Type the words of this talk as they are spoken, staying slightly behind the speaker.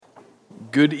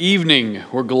Good evening.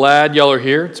 We're glad y'all are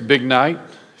here. It's a big night.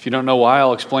 If you don't know why,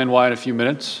 I'll explain why in a few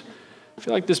minutes. I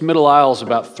feel like this middle aisle is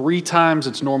about 3 times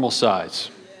its normal size.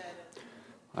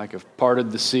 Like I've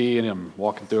parted the sea and I'm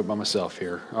walking through it by myself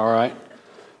here. All right.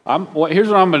 Here's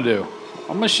what I'm going to do.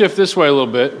 I'm going to shift this way a little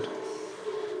bit.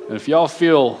 And if y'all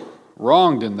feel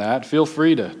wronged in that, feel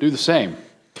free to do the same.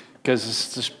 Because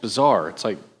it's just bizarre. It's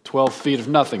like 12 feet of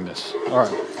nothingness. All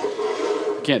right.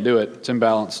 I can't do it. It's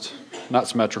imbalanced. Not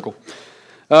symmetrical.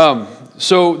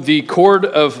 So the cord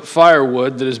of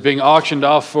firewood that is being auctioned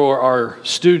off for our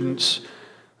students,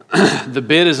 the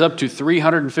bid is up to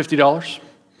 $350.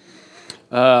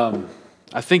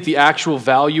 I think the actual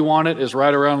value on it is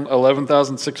right around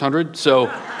 $11,600.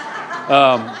 So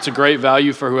it's a great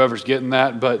value for whoever's getting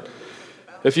that. But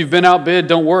if you've been outbid,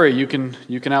 don't worry. You can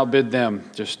outbid them.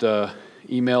 Just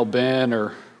email Ben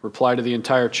or reply to the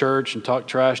entire church and talk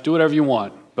trash. Do whatever you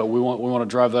want. But we want to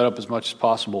drive that up as much as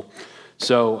possible.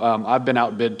 So I've been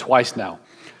outbid twice now.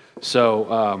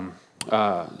 So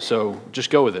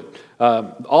just go with it.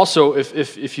 Also,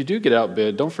 if you do get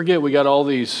outbid, don't forget we got all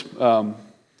these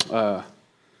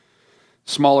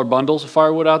smaller bundles of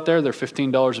firewood out there. They're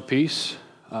 $15 a piece.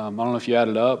 I don't know if you add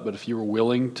it up, but if you were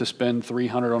willing to spend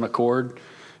 $300 on a cord,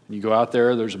 and you go out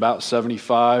there, there's about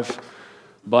 75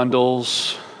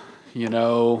 bundles. You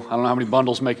know, I don't know how many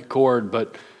bundles make a cord,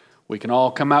 but we can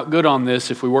all come out good on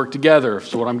this if we work together,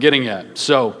 is what I'm getting at.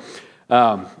 So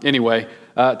anyway,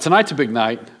 tonight's a big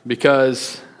night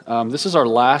because this is our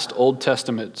last Old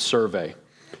Testament survey.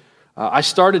 I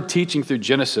started teaching through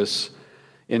Genesis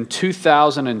in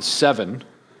 2007.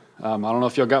 I don't know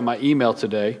if y'all got my email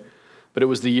today, but it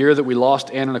was the year that we lost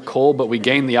Ann and Nicole, but we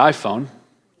gained the iPhone.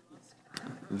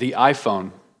 The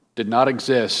iPhone did not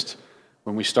exist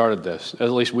when we started this.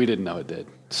 At least we didn't know it did.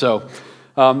 So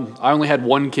I only had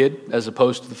 1 kid as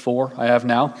opposed to the 4 I have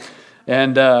now,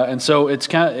 and so it's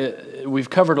we've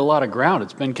covered a lot of ground.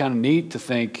 It's been kind of neat to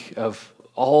think of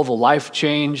all the life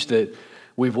change that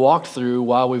we've walked through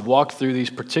while we've walked through these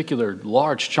particular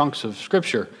large chunks of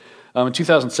Scripture. In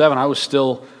 2007, I was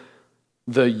still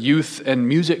the youth and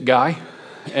music guy,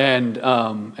 and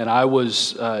I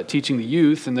was teaching the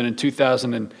youth. And then in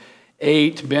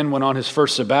 2008, Ben went on his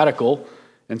first sabbatical,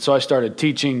 and so I started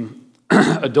teaching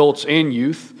adults and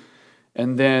youth,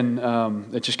 and then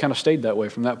it just kind of stayed that way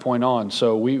from that point on.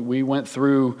 So we went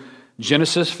through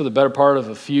Genesis for the better part of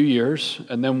a few years,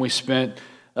 and then we spent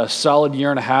a solid year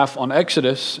and a half on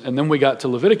Exodus, and then we got to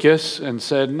Leviticus and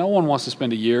said, no one wants to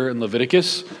spend a year in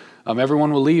Leviticus.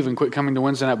 Everyone will leave and quit coming to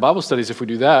Wednesday night Bible studies if we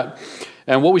do that.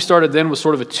 And what we started then was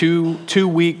sort of a two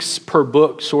weeks per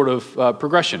book sort of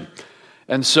progression.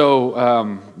 And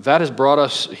so that has brought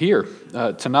us here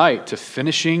tonight to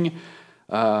finishing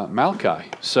Malachi.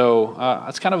 So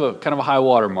that's kind of a high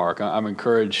water mark. I'm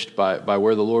encouraged by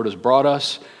where the Lord has brought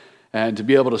us, and to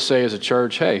be able to say as a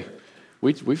church, hey,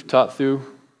 we've taught through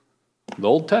the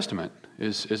Old Testament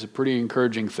is a pretty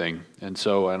encouraging thing. And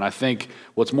I think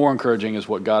what's more encouraging is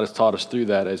what God has taught us through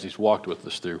that as He's walked with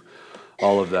us through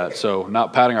all of that. So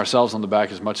not patting ourselves on the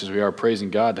back as much as we are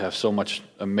praising God to have so much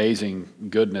amazing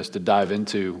goodness to dive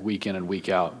into week in and week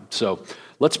out. So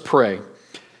let's pray,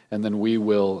 and then we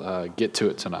will get to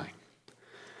it tonight.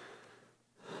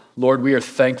 Lord, we are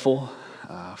thankful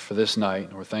for this night,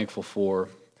 and we're thankful for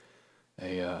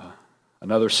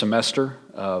another semester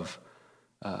of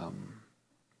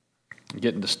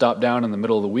getting to stop down in the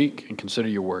middle of the week and consider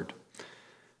your word.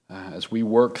 As we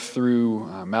work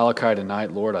through Malachi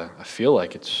tonight, Lord, I feel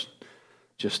like it's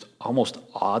just almost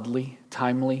oddly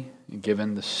timely,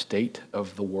 given the state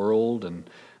of the world and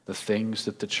the things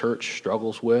that the church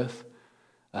struggles with.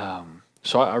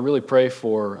 So I really pray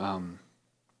for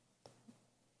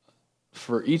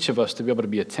each of us to be able to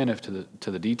be attentive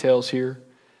to the details here,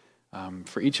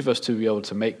 for each of us to be able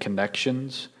to make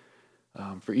connections,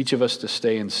 for each of us to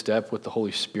stay in step with the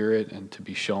Holy Spirit and to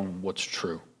be shown what's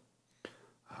true.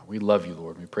 We love you,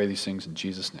 Lord. We pray these things in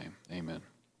Jesus' name. Amen.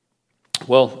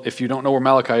 Well, if you don't know where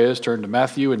Malachi is, turn to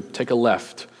Matthew and take a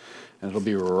left, and it'll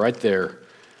be right there.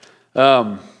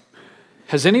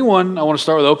 Has anyone, I want to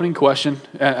start with an opening question,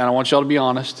 and I want y'all to be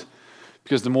honest,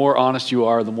 because the more honest you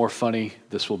are, the more funny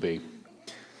this will be.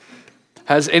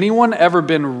 Has anyone ever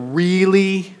been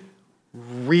really,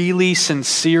 really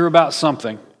sincere about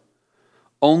something,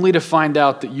 only to find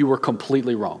out that you were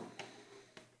completely wrong?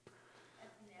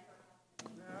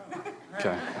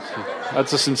 Okay,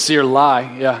 that's a sincere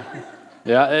lie,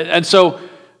 yeah. And so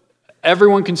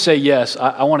everyone can say yes.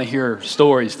 I want to hear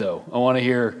stories, though. I want to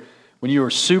hear when you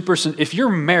were if you're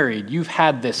married, you've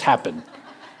had this happen,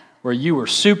 where you were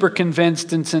super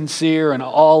convinced and sincere and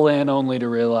all in, only to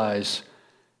realize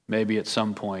maybe at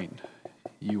some point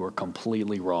you are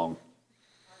completely wrong.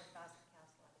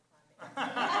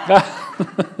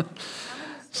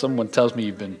 Someone tells me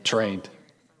you've been trained.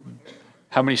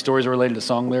 How many stories are related to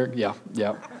song lyric? Yeah.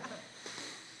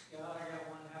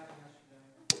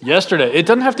 Yesterday. It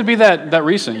doesn't have to be that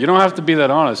recent. You don't have to be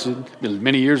that honest. It was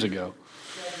many years ago.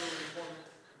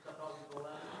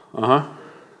 Uh-huh.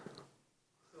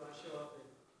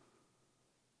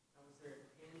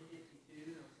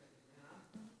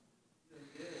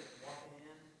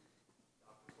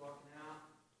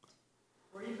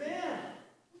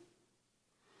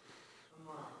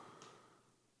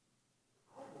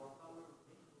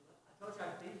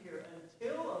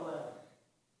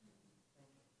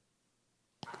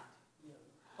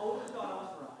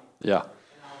 Yeah.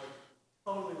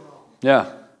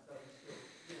 Yeah.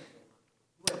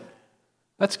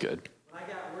 That's good.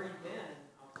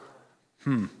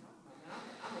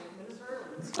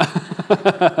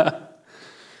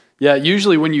 Yeah,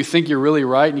 usually when you think you're really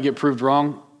right and you get proved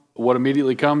wrong, what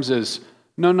immediately comes is,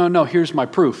 no, here's my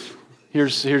proof.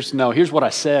 Here's what I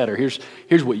said, or here's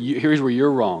where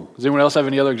you're wrong. Does anyone else have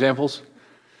any other examples?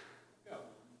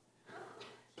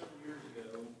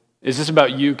 Is this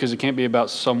about you? Because it can't be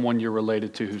about someone you're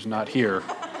related to who's not here.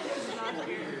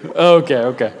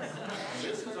 Okay.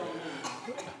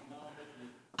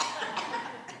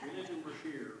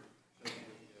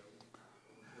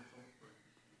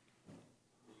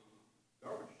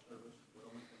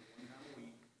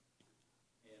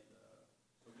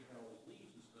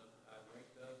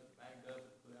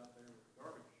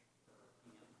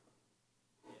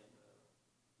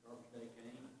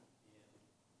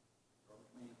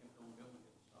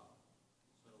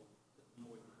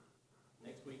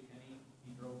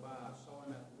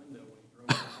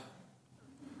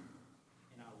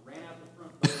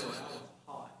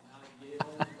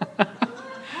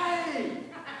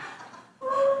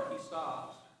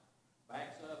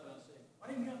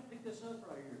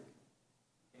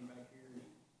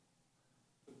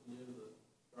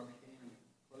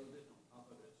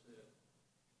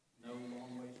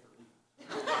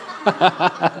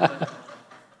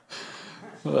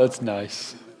 Well, that's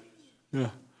nice. Yeah.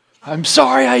 I'm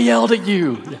sorry I yelled at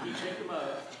you.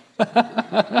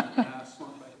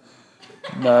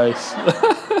 Nice.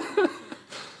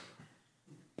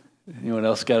 Anyone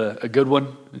else got a good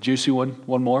one? A juicy one?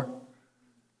 One more?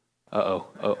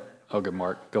 Oh, good,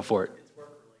 Mark. Go for it.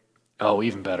 Oh,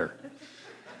 even better.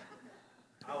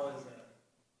 I was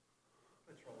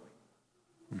patrolling,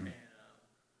 and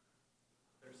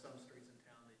there's some streets in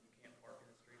town that you can't park in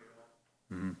the street at all.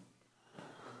 Mm-hmm.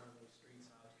 One of those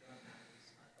streets I was driving at was,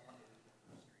 I thought it was one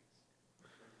of those streets.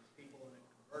 There were these people in a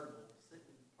convertible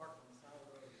sitting parked on the side of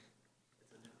the road. It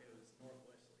was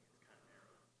northwesterly. It's kind of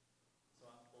narrow. So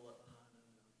I pull up behind them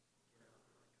and get out.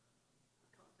 I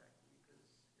contact you because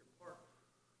you're parked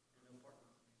and no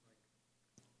parking. He's like,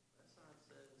 that sign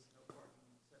says no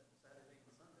parking except Saturday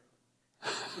and Sunday.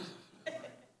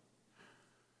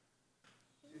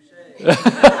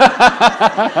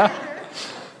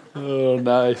 Oh,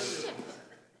 nice.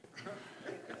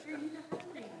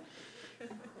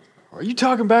 Are you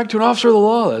talking back to an officer of the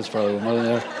law? That's probably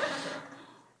one.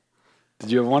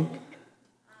 Did you have one? It's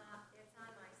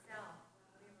on myself.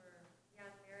 When we were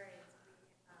young marrieds,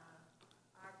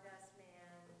 our best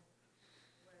man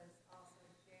was also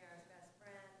JR's best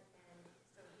friend, and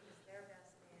so he was their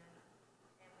best man.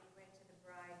 And we went to the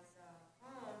bride's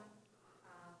home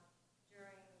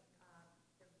during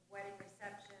the wedding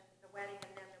reception, the wedding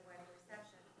and then the wedding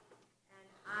reception. And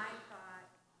I thought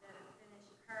that a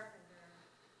Finnish carpenter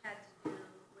had to do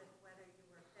with whether you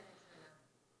were Finnish or not.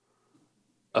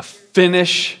 A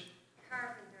Finnish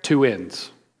Carpenter. two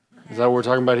ends. Is that what we're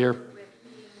talking about here? With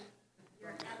being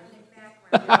your ethnic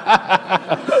background. What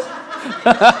I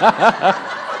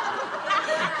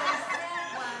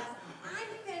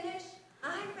said was,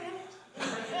 I'm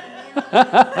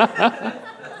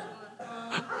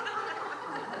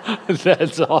Finnish.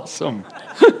 That's awesome.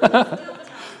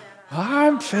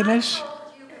 I'm Finnish.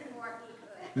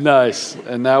 Nice.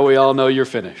 And now we all know you're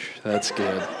Finnish. That's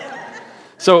good.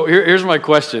 So here's my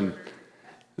question.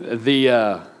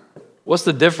 What's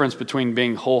the difference between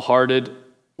being wholehearted?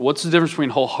 What's the difference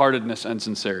between wholeheartedness and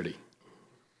sincerity?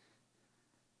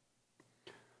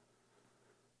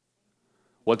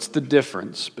 What's the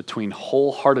difference between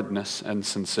wholeheartedness and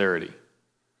sincerity?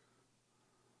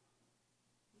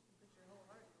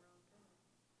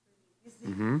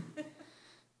 Mm-hmm.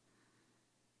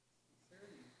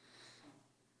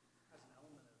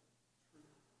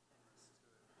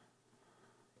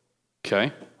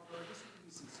 Okay.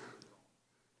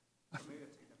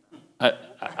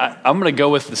 I'm going to go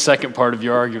with the second part of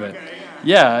your argument.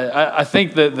 Yeah, I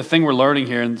think that the thing we're learning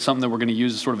here, and something that we're going to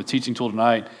use as sort of a teaching tool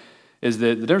tonight, is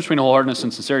that the difference between wholeheartedness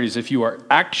and sincerity is if you are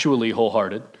actually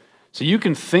wholehearted. So you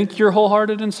can think you're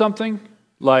wholehearted in something,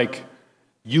 like,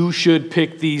 you should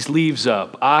pick these leaves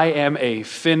up. I am a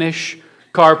Finnish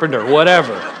carpenter,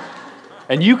 whatever.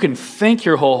 And you can think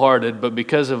you're wholehearted, but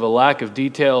because of a lack of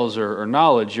details or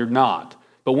knowledge, you're not.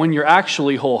 But when you're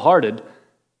actually wholehearted,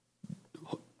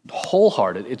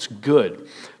 it's good.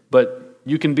 But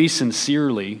you can be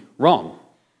sincerely wrong.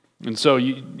 And so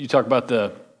you talk about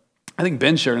I think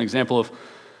Ben shared an example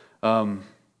of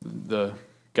the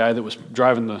guy that was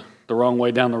driving the wrong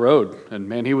way down the road. And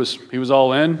man, he was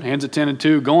all in, hands at 10 and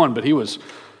 2 going, but he was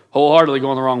wholeheartedly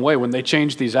going the wrong way. When they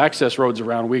changed these access roads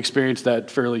around, we experience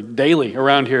that fairly daily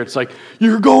around here. It's like,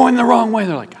 you're going the wrong way.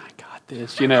 They're like, I got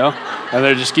this, and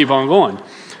they just keep on going.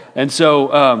 And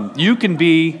so you can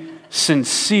be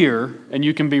sincere and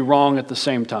you can be wrong at the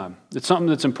same time. It's something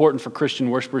that's important for Christian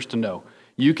worshipers to know.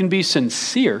 You can be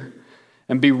sincere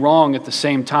and be wrong at the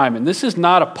same time. And this is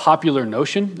not a popular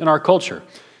notion in our culture,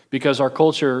 because our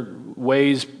culture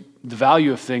weighs the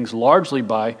value of things largely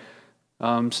by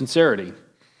sincerity.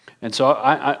 And so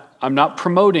I'm not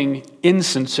promoting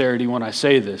insincerity when I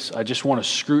say this. I just want to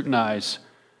scrutinize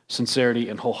sincerity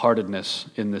and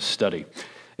wholeheartedness in this study.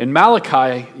 In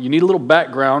Malachi, you need a little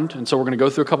background, and so we're going to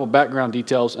go through a couple background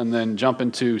details and then jump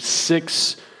into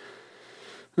 6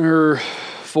 or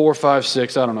 4, 5,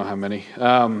 6, I don't know how many,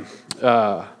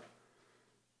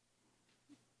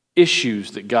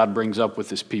 issues that God brings up with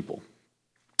his people.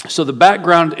 So the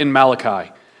background in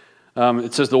Malachi,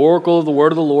 it says the oracle of the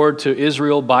word of the Lord to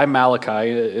Israel by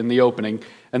Malachi in the opening.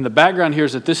 And the background here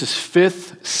is that this is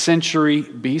 5th century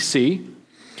BC,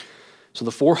 so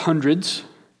the 400s.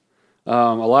 A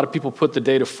lot of people put the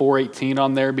date of 418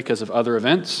 on there because of other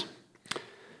events.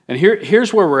 And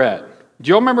here's where we're at. Do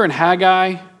you all remember in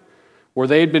Haggai where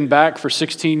they had been back for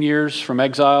 16 years from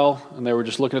exile and they were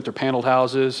just looking at their paneled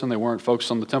houses and they weren't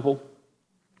focused on the temple?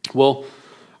 Well,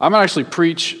 I'm going to actually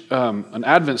preach an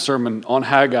Advent sermon on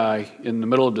Haggai in the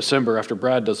middle of December after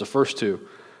Brad does the first 2.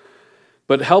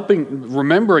 But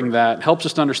remembering that helps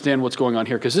us to understand what's going on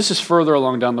here, because this is further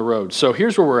along down the road. So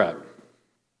here's where we're at.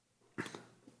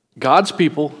 God's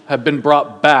people have been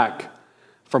brought back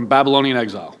from Babylonian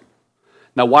exile.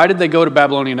 Now, why did they go to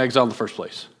Babylonian exile in the first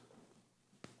place?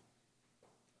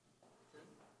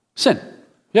 Sin.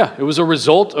 Yeah, it was a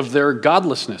result of their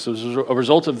godlessness. It was a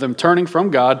result of them turning from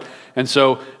God. And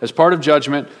so, as part of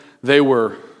judgment, they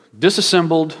were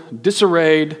disassembled,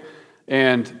 disarrayed,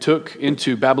 and took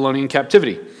into Babylonian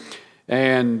captivity.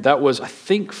 And that was, I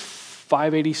think,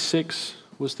 586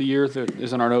 was the year that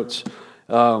is in our notes.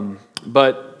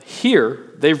 But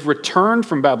here, they've returned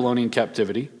from Babylonian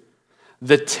captivity.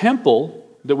 The temple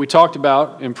that we talked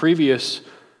about in previous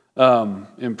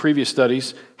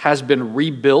studies has been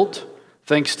rebuilt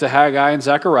thanks to Haggai and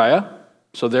Zechariah.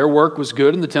 So their work was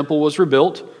good and the temple was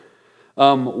rebuilt.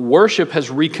 Worship has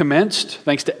recommenced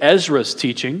thanks to Ezra's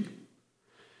teaching.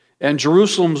 And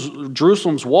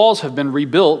Jerusalem's walls have been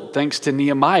rebuilt thanks to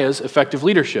Nehemiah's effective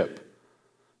leadership.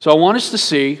 So I want us to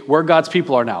see where God's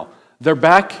people are now. They're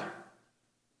back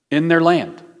in their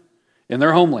land, in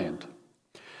their homeland.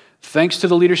 Thanks to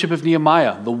the leadership of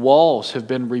Nehemiah, the walls have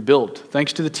been rebuilt.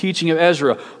 Thanks to the teaching of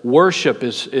Ezra, worship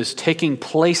is taking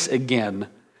place again.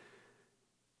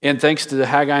 And thanks to the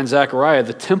Haggai and Zechariah,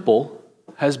 the temple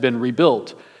has been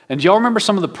rebuilt. And do y'all remember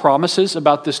some of the promises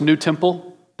about this new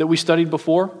temple that we studied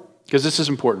before? Because this is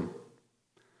important.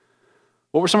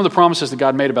 What were some of the promises that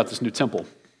God made about this new temple?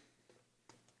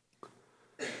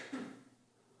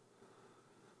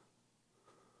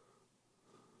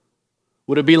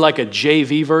 Would it be like a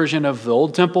JV version of the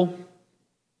old temple?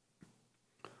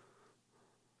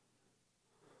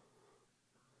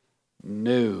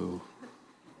 No.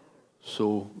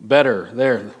 So better.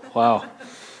 There. Wow.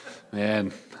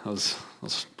 Man, that was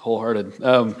wholehearted.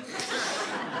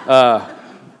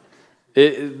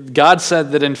 God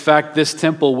said that in fact this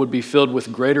temple would be filled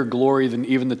with greater glory than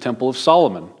even the Temple of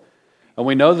Solomon. And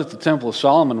we know that the Temple of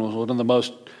Solomon was one of the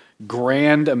most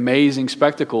grand, amazing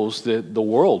spectacles that the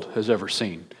world has ever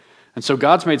seen. And so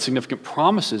God's made significant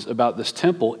promises about this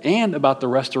temple and about the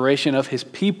restoration of his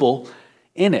people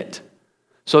in it.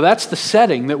 So that's the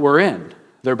setting that we're in.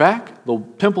 They're back, the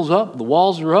temple's up, the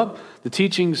walls are up, the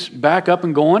teaching's back up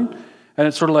and going, and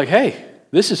it's sort of like, hey,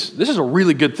 this is a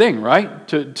really good thing, right?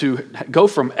 To go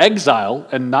from exile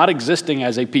and not existing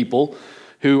as a people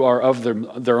who are of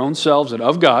their own selves and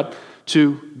of God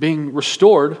to being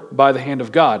restored by the hand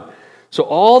of God. So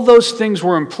all those things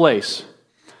were in place.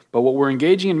 But what we're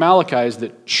engaging in Malachi is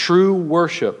that true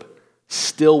worship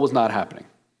still was not happening.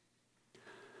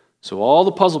 So all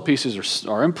the puzzle pieces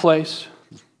are in place.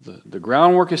 The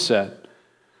groundwork is set.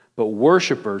 But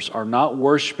worshipers are not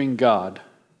worshiping God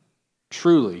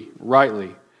truly,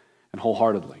 rightly, and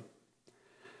wholeheartedly.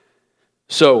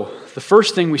 So the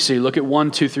first thing we see, look at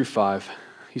 1, 2 through 5.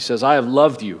 He says, I have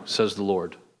loved you, says the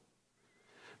Lord.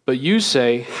 But you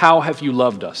say, how have you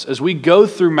loved us? As we go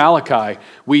through Malachi,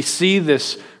 we see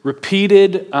this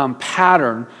repeated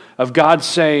pattern of God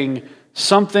saying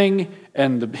something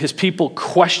and his people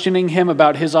questioning him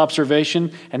about his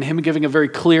observation and him giving a very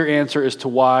clear answer as to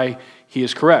why he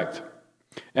is correct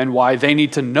and why they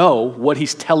need to know what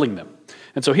he's telling them.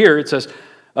 And so here it says,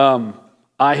 I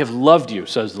have loved you,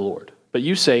 says the Lord. But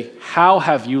you say, how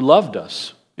have you loved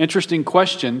us? Interesting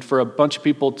question for a bunch of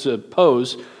people to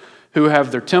pose who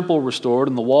have their temple restored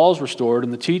and the walls restored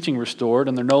and the teaching restored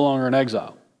and they're no longer in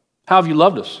exile. How have you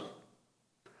loved us?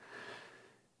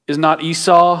 Is not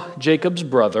Esau Jacob's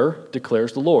brother,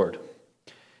 declares the Lord.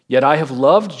 Yet I have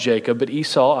loved Jacob, but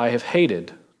Esau I have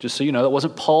hated. Just so you know, that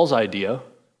wasn't Paul's idea.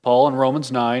 Paul in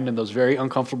Romans 9, and those very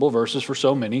uncomfortable verses for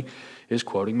so many, is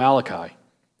quoting Malachi.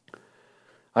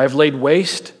 I have laid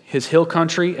waste his hill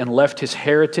country and left his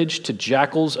heritage to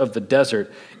jackals of the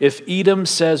desert. If Edom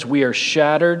says we are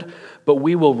shattered, but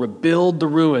we will rebuild the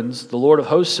ruins, the Lord of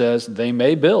hosts says, they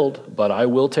may build, but I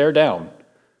will tear down.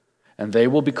 And they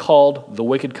will be called the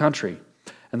wicked country,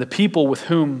 and the people with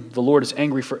whom the Lord is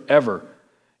angry forever.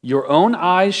 Your own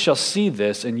eyes shall see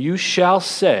this, and you shall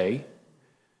say,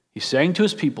 he's saying to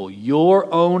his people,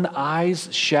 your own eyes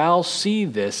shall see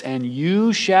this, and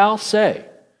you shall say,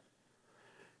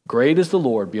 great is the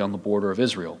Lord beyond the border of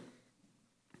Israel.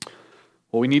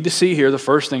 What we need to see here, the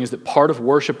first thing, is that part of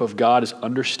worship of God is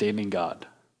understanding God.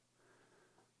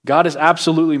 God is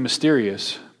absolutely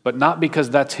mysterious, but not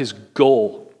because that's his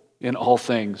goal in all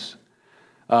things.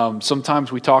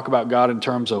 Sometimes we talk about God in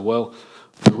terms of, well,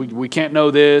 we can't know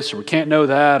this, or we can't know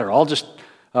that, or I'll just...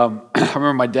 I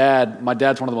remember my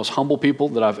dad's one of the most humble people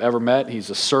that I've ever met. He's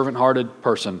a servant-hearted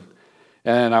person.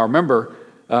 And I remember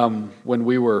when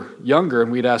we were younger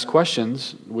and we'd ask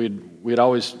questions, we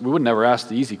would never ask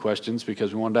the easy questions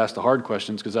because we wanted to ask the hard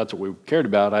questions because that's what we cared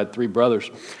about. I had 3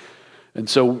 brothers. And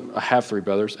so I have 3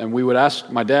 brothers. And we would ask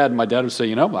my dad, and my dad would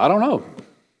say, I don't know.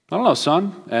 I don't know,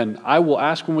 son. And I will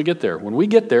ask when we get there. When we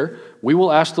get there, we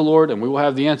will ask the Lord and we will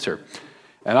have the answer.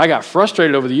 And I got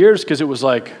frustrated over the years because it was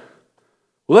like,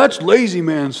 well, that's lazy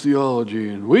man's theology,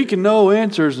 and we can know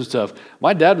answers and stuff.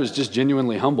 My dad was just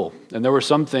genuinely humble, and there were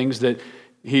some things that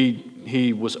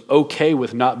he was okay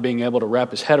with not being able to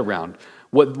wrap his head around.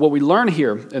 What we learn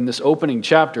here in this opening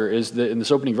chapter is that, in this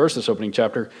opening verse, this opening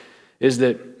chapter, is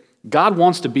that God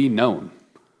wants to be known.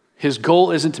 His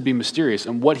goal isn't to be mysterious,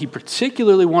 and what he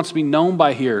particularly wants to be known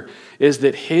by here is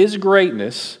that his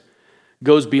greatness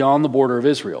goes beyond the border of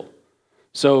Israel.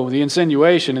 So the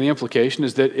insinuation and the implication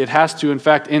is that it has to, in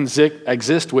fact,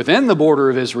 exist within the border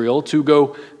of Israel to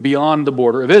go beyond the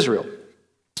border of Israel.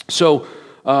 So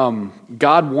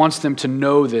God wants them to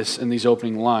know this in these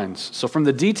opening lines. So from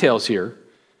the details here,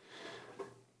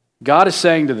 God is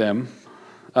saying to them,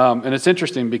 and it's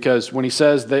interesting because when he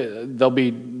says they'll be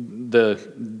the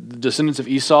descendants of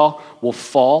Esau will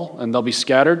fall and they'll be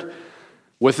scattered,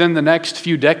 within the next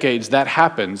few decades, that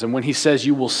happens. And when he says,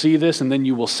 you will see this and then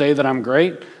you will say that I'm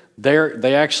great,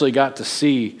 they actually got to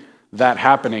see that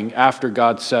happening after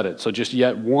God said it. So just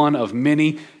yet one of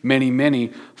many, many,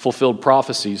 many fulfilled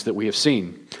prophecies that we have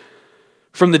seen.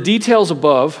 From the details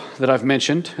above that I've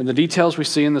mentioned, and the details we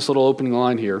see in this little opening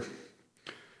line here,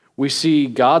 we see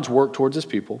God's work towards his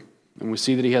people, and we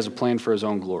see that he has a plan for his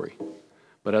own glory.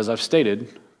 But as I've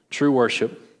stated, true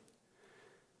worship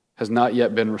has not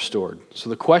yet been restored. So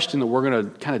the question that we're going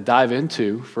to kind of dive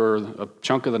into for a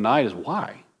chunk of the night is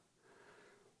why?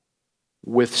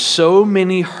 With so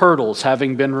many hurdles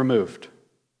having been removed,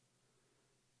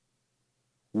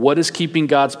 what is keeping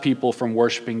God's people from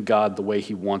worshiping God the way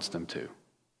he wants them to?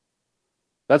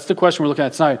 That's the question we're looking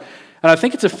at tonight. And I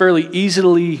think it's a fairly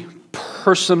easily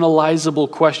personalizable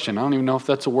question. I don't even know if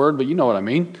that's a word, but you know what I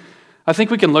mean. I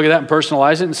think we can look at that and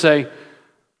personalize it and say,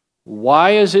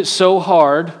 why is it so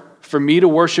hard for me to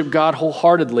worship God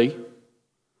wholeheartedly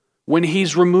when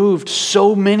he's removed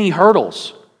so many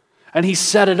hurdles and he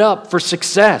set it up for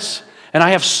success and I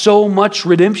have so much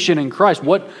redemption in Christ?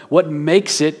 What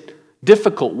makes it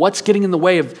difficult? What's getting in the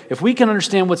way of, if we can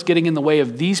understand what's getting in the way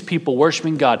of these people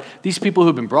worshiping God, these people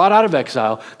who've been brought out of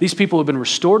exile, these people who've been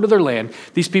restored to their land,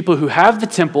 these people who have the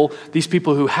temple, these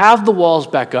people who have the walls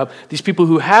back up, these people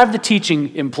who have the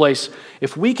teaching in place,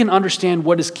 if we can understand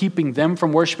what is keeping them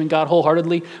from worshiping God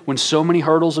wholeheartedly when so many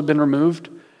hurdles have been removed,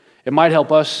 it might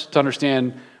help us to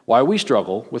understand why we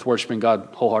struggle with worshiping God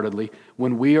wholeheartedly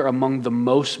when we are among the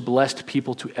most blessed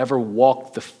people to ever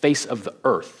walk the face of the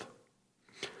earth.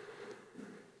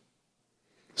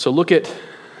 So look at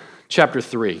chapter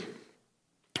 3.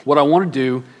 What I want to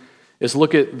do is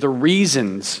look at the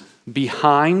reasons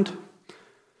behind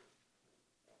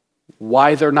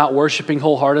why they're not worshiping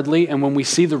wholeheartedly. And when we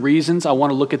see the reasons, I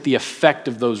want to look at the effect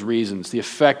of those reasons, the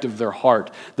effect of their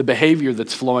heart, the behavior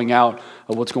that's flowing out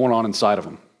of what's going on inside of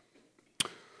them.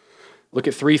 Look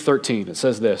at 3:13. It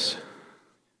says this.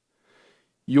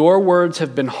 Your words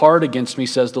have been hard against me,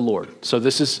 says the Lord. So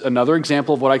this is another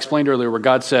example of what I explained earlier, where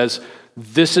God says,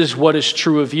 this is what is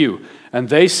true of you. And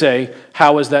they say,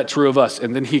 how is that true of us?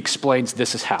 And then he explains,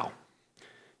 this is how.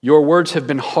 Your words have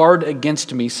been hard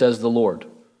against me, says the Lord.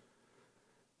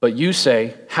 But you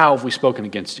say, how have we spoken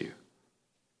against you?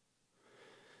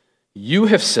 You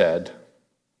have said,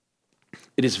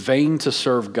 it is vain to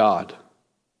serve God.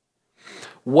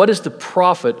 What is the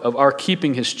profit of our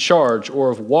keeping his charge or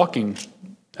of walking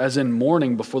as in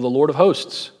mourning before the Lord of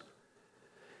hosts?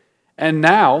 And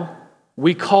now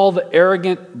we call the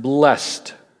arrogant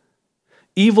blessed.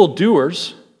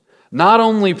 Evildoers not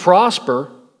only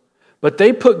prosper, but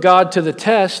they put God to the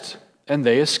test and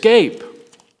they escape.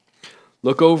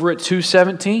 Look over at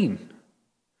 2:17.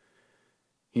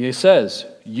 He says,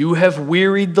 you have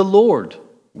wearied the Lord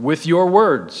with your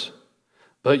words,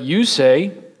 but you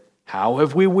say, how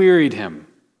have we wearied him?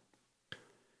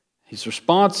 His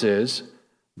response is,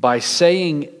 by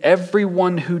saying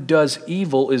everyone who does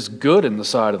evil is good in the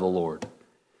sight of the Lord,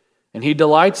 and he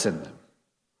delights in them,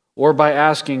 or by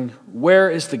asking, where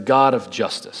is the God of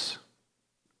justice?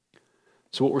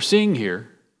 So what we're seeing here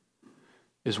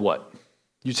is what?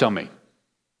 You tell me.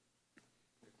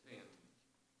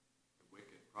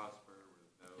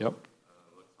 Yep.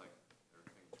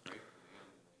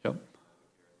 Yep.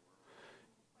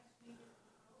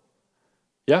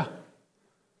 Yeah.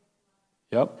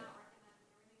 Yep.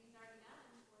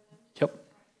 Yep.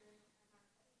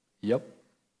 Yep.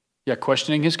 Yeah,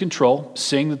 questioning his control,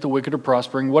 seeing that the wicked are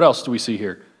prospering. What else do we see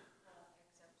here?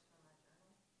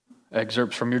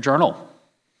 Excerpts from your journal.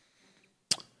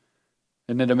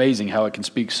 Isn't it amazing how it can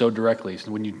speak so directly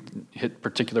when you hit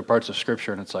particular parts of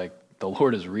Scripture and it's like, the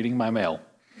Lord is reading my mail.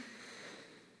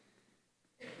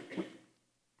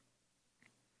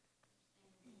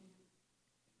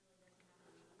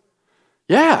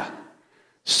 Yeah,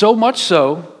 so much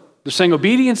so, they're saying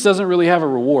obedience doesn't really have a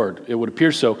reward. It would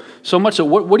appear so. So much so,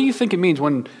 what do you think it means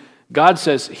when God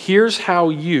says, here's how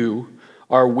you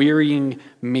are wearying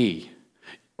me?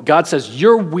 God says,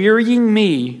 you're wearying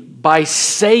me by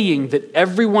saying that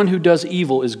everyone who does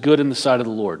evil is good in the sight of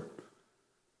the Lord.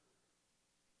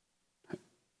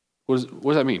 What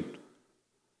does that mean?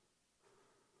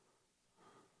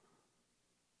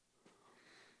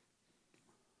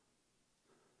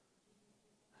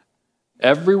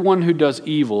 Everyone who does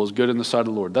evil is good in the sight of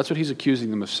the Lord. That's what he's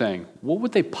accusing them of saying. What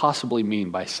would they possibly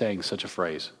mean by saying such a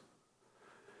phrase?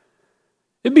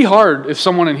 It'd be hard if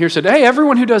someone in here said, hey,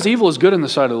 everyone who does evil is good in the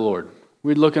sight of the Lord.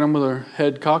 We'd look at them with our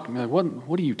head cocked and be like,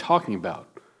 what are you talking about?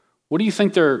 What do you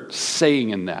think they're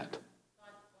saying in that?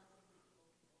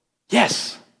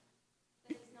 Yes.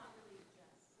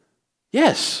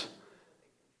 Yes.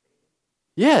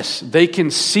 Yes. They can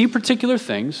see particular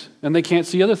things and they can't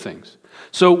see other things.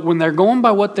 So when they're going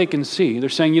by what they can see, they're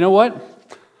saying, you know what?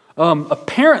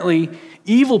 Apparently,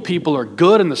 evil people are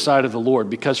good in the sight of the Lord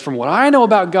because from what I know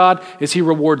about God is he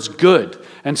rewards good.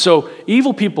 And so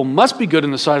evil people must be good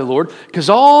in the sight of the Lord because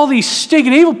all these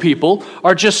stinking evil people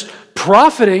are just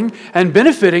profiting and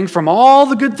benefiting from all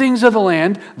the good things of the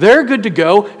land. They're good to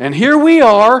go. And here we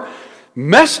are,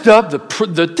 messed up.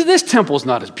 This temple is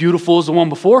not as beautiful as the one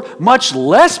before, much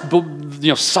less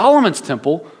Solomon's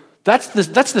temple. That's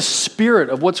the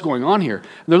spirit of what's going on here.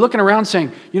 And they're looking around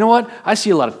saying, you know what? I see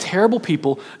a lot of terrible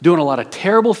people doing a lot of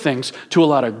terrible things to a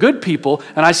lot of good people,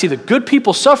 and I see the good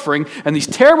people suffering, and these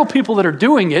terrible people that are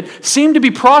doing it seem to be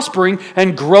prospering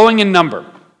and growing in number.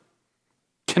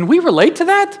 Can we relate to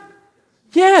that?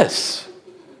 Yes.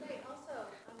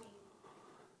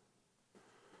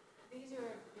 These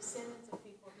are descendants of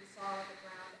people who saw the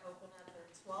ground open up and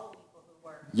swallow people who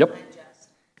were unjust.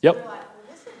 Yep. They're like, well,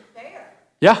 this isn't fair.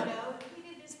 Yeah. You know, if we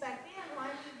did this back then, why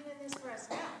are you doing this for us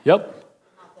now? Yep.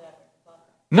 Not that I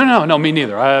thought. No, me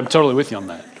neither. I'm totally with you on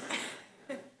that.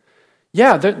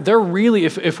 Yeah, they're really,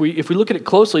 if we look at it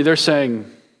closely, they're saying,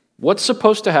 what's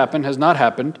supposed to happen has not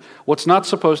happened. What's not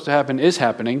supposed to happen is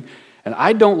happening. And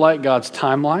I don't like God's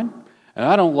timeline, and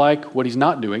I don't like what he's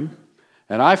not doing.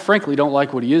 And I frankly don't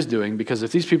like what he is doing, because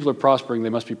if these people are prospering, they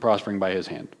must be prospering by his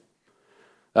hand.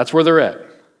 That's where they're at.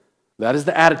 That is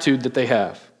the attitude that they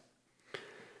have.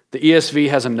 The ESV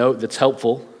has a note that's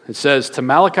helpful. It says, to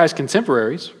Malachi's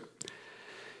contemporaries,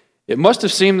 it must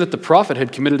have seemed that the prophet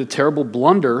had committed a terrible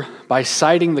blunder by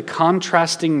citing the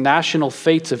contrasting national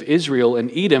fates of Israel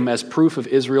and Edom as proof of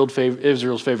Israel's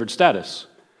favored status.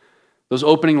 Those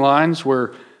opening lines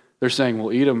where they're saying,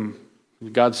 well, Edom,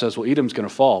 God says, well, Edom's going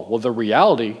to fall. Well, the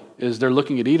reality is they're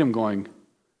looking at Edom going,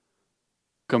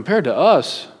 compared to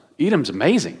us, Edom's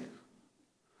amazing.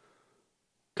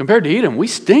 Compared to Edom, we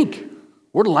stink.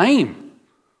 We're lame.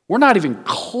 We're not even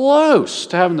close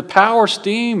to having the power,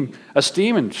 esteem,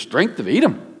 and strength of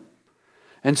Edom.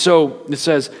 And so it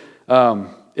says,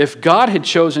 if God had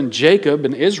chosen Jacob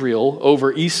and Israel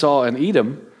over Esau and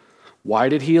Edom, why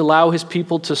did he allow his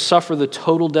people to suffer the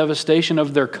total devastation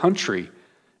of their country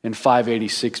in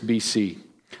 586 BC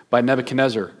by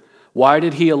Nebuchadnezzar? Why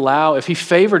did he allow, if he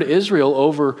favored Israel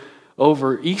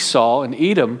over Esau and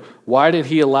Edom, why did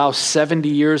he allow 70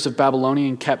 years of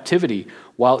Babylonian captivity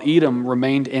while Edom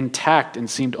remained intact and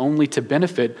seemed only to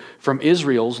benefit from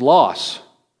Israel's loss?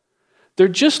 They're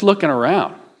just looking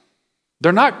around.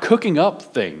 They're not cooking up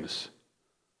things.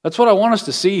 That's what I want us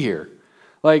to see here.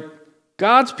 Like,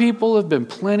 God's people have been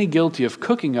plenty guilty of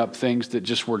cooking up things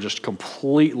that were just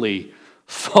completely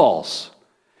false.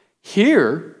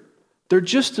 Here, they're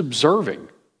just observing.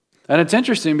 And it's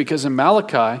interesting because in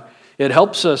Malachi, it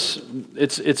helps us,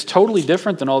 it's totally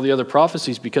different than all the other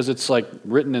prophecies because it's like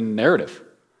written in narrative,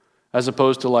 as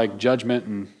opposed to like judgment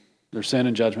and there's sin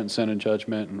and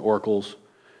judgment and oracles.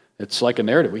 It's like a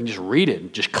narrative. We can just read it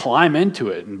and just climb into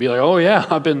it and be like, oh yeah,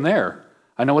 I've been there.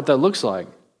 I know what that looks like.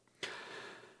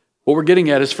 What we're getting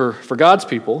at is for God's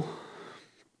people,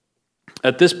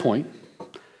 at this point,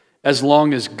 as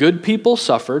long as good people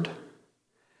suffered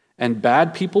and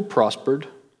bad people prospered,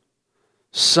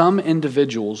 some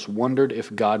individuals wondered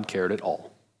if God cared at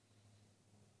all.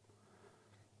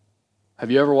 Have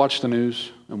you ever watched the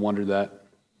news and wondered that? Have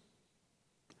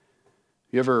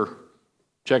you ever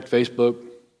checked Facebook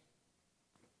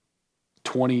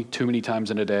 20 too many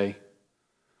times in a day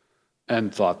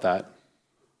and thought that?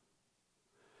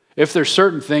 If there's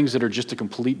certain things that are just a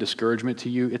complete discouragement to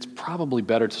you, it's probably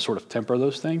better to sort of temper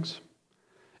those things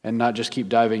and not just keep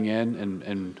diving in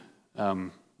and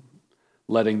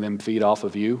letting them feed off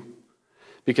of you.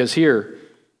 Because here,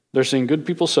 they're seeing good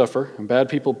people suffer and bad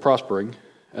people prospering,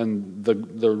 and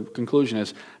the conclusion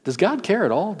is, does God care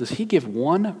at all? Does he give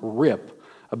one rip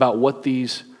about what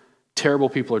these terrible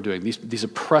people are doing, these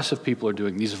oppressive people are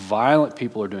doing, these violent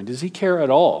people are doing? Does he care at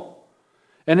all?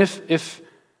 And if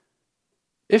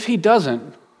he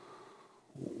doesn't,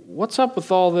 what's up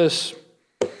with all this?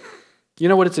 You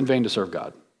know what? It's in vain to serve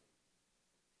God.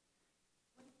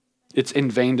 It's in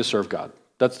vain to serve God.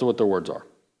 That's what their words are.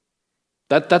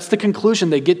 That's the conclusion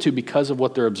they get to because of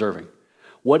what they're observing.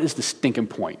 What is the stinking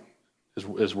point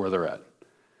is where they're at.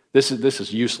 This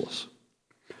is useless.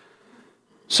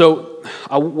 So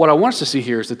what I want us to see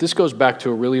here is that this goes back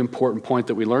to a really important point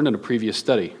that we learned in a previous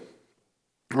study.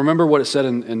 Remember what it said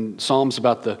in Psalms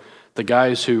about the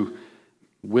guys who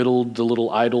whittled the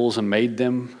little idols and made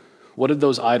them? What did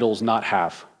those idols not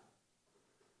have?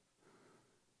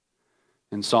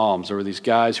 In Psalms, there were these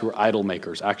guys who were idol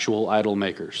makers, actual idol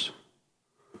makers.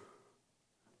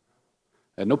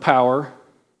 Had no power,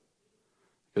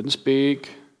 couldn't speak,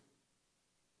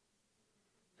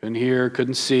 couldn't hear,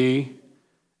 couldn't see.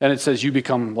 And it says you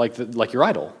become like your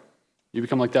idol. You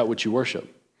become like that which you worship.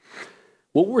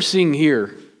 What we're seeing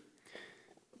here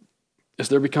is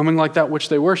they're becoming like that which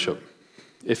they worship.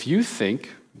 If you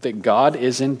think that God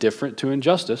is indifferent to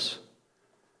injustice,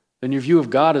 then your view of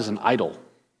God is an idol.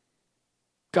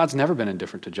 God's never been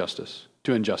indifferent to injustice.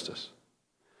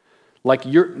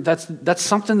 That's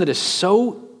something that is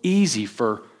so easy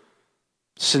for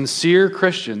sincere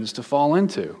Christians to fall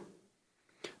into.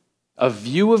 A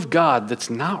view of God that's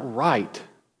not right.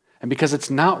 And because it's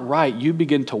not right, you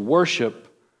begin to worship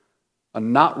a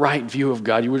not right view of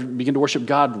God. You begin to worship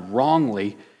God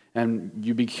wrongly, and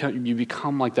you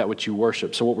become like that which you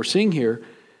worship. So what we're seeing here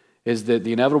is that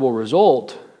the inevitable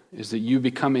result is that you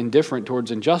become indifferent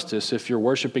towards injustice if you're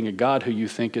worshiping a God who you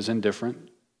think is indifferent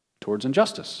towards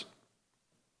injustice.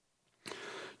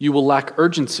 You will lack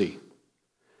urgency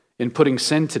in putting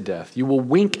sin to death. You will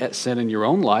wink at sin in your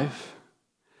own life.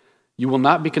 You will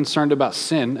not be concerned about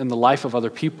sin in the life of other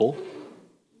people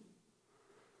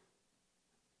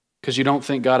because you don't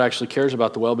think God actually cares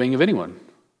about the well-being of anyone,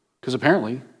 because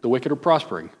apparently the wicked are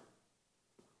prospering.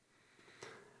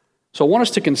 So I want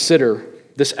us to consider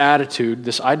this attitude,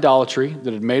 this idolatry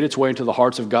that had made its way into the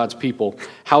hearts of God's people,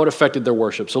 how it affected their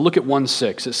worship. So look at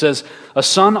 1:6. It says, a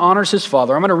son honors his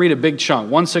father. I'm going to read a big chunk,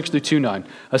 1:6 through 2:9.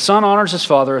 A son honors his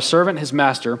father, a servant his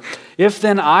master. If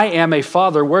then I am a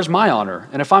father, where's my honor?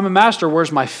 And if I'm a master,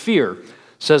 where's my fear?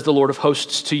 Says the Lord of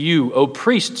hosts to you, O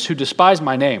priests who despise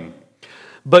my name.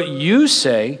 But you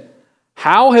say,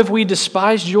 how have we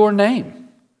despised your name?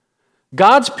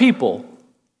 God's people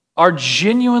are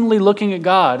genuinely looking at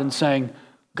God and saying,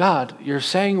 God, you're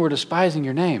saying we're despising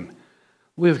your name.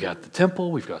 We've got the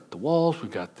temple, we've got the walls,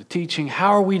 we've got the teaching.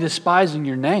 How are we despising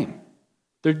your name?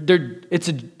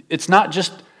 It's not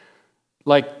just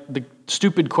like the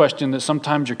stupid question that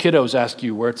sometimes your kiddos ask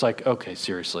you where it's like, okay,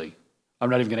 seriously, I'm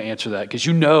not even going to answer that because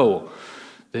you know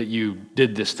that you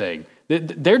did this thing.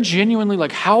 They're genuinely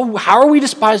like, how are we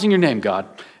despising your name, God?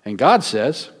 And God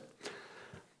says,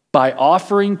 by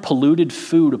offering polluted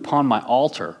food upon my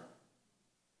altar.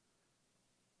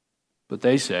 But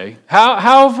they say, how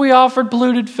have we offered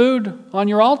polluted food on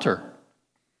your altar?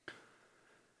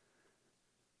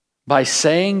 By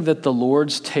saying that the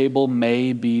Lord's table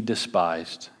may be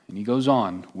despised. And he goes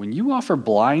on, when you offer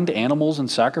blind animals in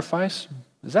sacrifice,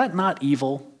 is that not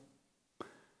evil?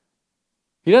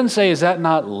 He doesn't say, is that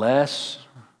not less?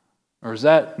 Or is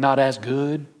that not as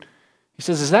good? He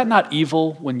says, is that not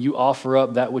evil when you offer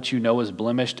up that which you know is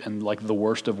blemished and like the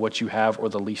worst of what you have or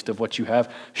the least of what you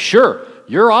have? Sure,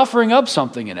 you're offering up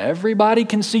something and everybody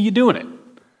can see you doing it.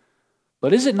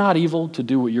 But is it not evil to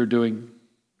do what you're doing?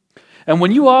 And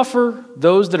when you offer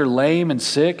those that are lame and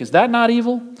sick, is that not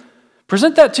evil?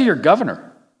 Present that to your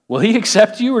governor. Will he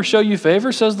accept you or show you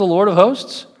favor, says the Lord of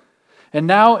hosts? And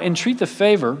now entreat the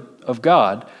favor of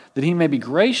God, that he may be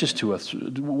gracious to us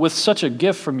with such a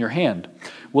gift from your hand.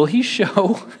 Will he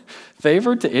show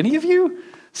favor to any of you,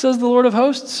 says the Lord of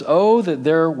hosts? Oh, that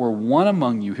there were one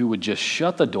among you who would just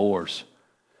shut the doors.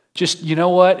 Just, you know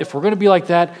what, if we're going to be like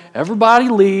that, everybody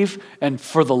leave, and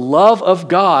for the love of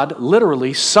God,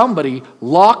 literally, somebody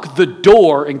lock the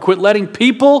door and quit letting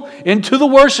people into the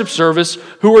worship service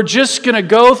who are just going to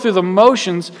go through the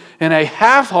motions in a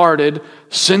half-hearted,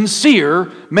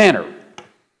 sincere manner.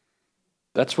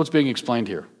 That's what's being explained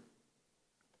here.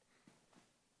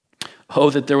 Oh,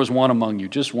 that there was one among you,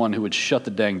 just one who would shut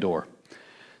the dang door.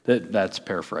 That's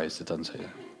paraphrased, it doesn't say that.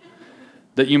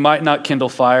 That you might not kindle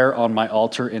fire on my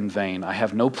altar in vain. I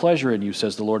have no pleasure in you,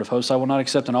 says the Lord of hosts. I will not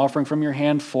accept an offering from your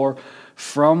hand, for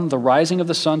from the rising of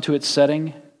the sun to its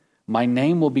setting, my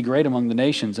name will be great among the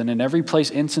nations, and in every place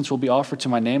incense will be offered to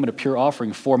my name and a pure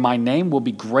offering, for my name will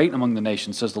be great among the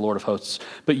nations, says the Lord of hosts.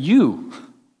 But you,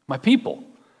 my people,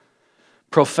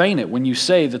 profane it when you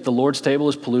say that the Lord's table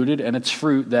is polluted and its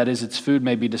fruit, that is, its food,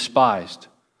 may be despised.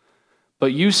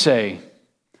 But you say,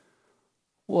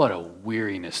 what a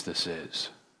weariness this is.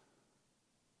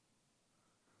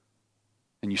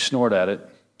 And you snort at it,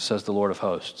 says the Lord of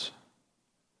hosts.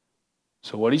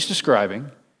 So what he's describing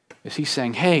is he's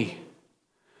saying, hey,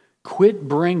 quit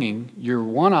bringing your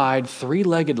one-eyed,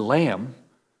 three-legged lamb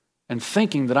and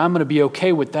thinking that I'm going to be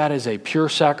okay with that as a pure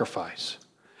sacrifice.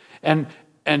 And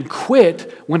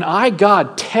quit when I,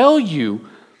 God, tell you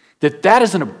that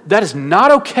is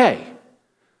not okay.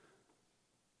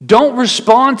 Don't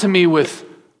respond to me with,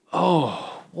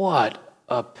 oh, what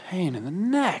a pain in the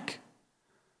neck.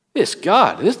 This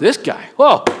God, this guy,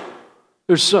 oh,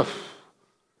 there's so,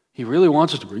 he really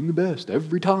wants us to bring the best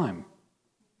every time.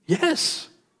 Yes,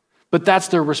 but that's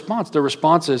their response. Their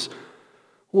response is,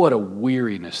 what a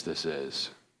weariness this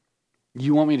is.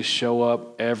 You want me to show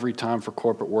up every time for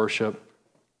corporate worship,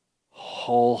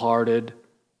 wholehearted,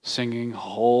 singing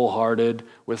wholehearted,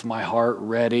 with my heart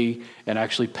ready, and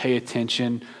actually pay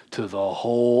attention to the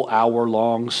whole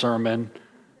hour-long sermon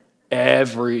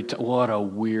every time. What a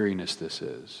weariness this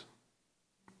is.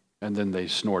 And then they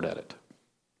snort at it.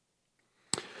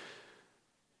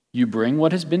 You bring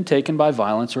what has been taken by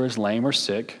violence or is lame or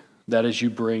sick, that is, you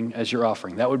bring as your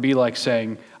offering. That would be like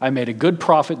saying, I made a good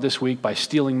profit this week by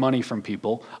stealing money from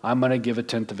people. I'm going to give a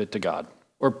tenth of it to God.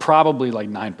 Or probably like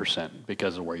 9%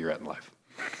 because of where you're at in life.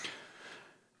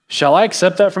 Shall I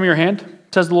accept that from your hand,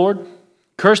 says the Lord?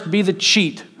 Cursed be the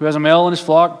cheat who has a male in his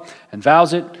flock and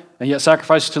vows it, and yet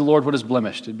sacrifices to the Lord what is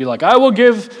blemished. It'd be like, I'm going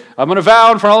to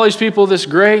vow in front of all these people this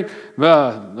great,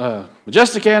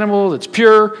 majestic animal that's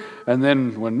pure, and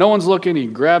then when no one's looking, he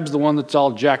grabs the one that's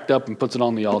all jacked up and puts it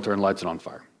on the altar and lights it on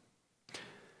fire.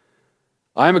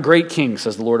 I am a great king,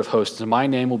 says the Lord of hosts, and my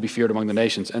name will be feared among the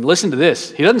nations. And listen to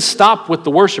this. He doesn't stop with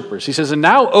the worshipers. He says, and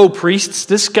now, O priests,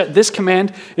 this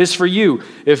command is for you.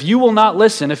 If you will not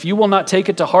listen, if you will not take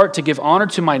it to heart to give honor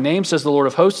to my name, says the Lord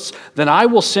of hosts, then I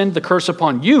will send the curse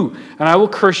upon you, and I will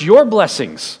curse your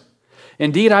blessings.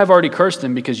 Indeed, I have already cursed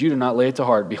them because you do not lay it to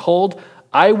heart. Behold,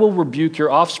 I will rebuke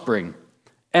your offspring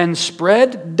and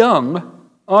spread dung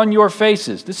on your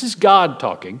faces. This is God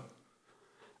talking.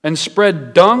 And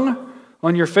spread dung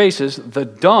on your faces, the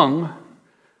dung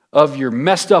of your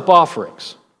messed up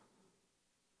offerings.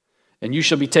 And you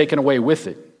shall be taken away with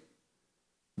it.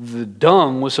 The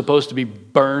dung was supposed to be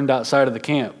burned outside of the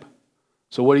camp.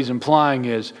 So what he's implying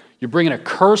is you're bringing a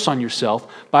curse on yourself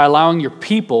by allowing your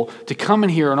people to come in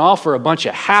here and offer a bunch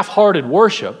of half-hearted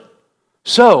worship.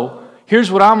 So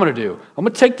here's what I'm going to do. I'm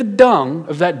going to take the dung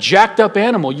of that jacked up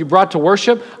animal you brought to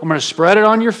worship. I'm going to spread it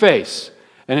on your face.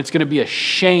 And it's going to be a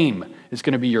shame. It's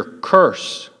going to be your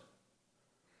curse.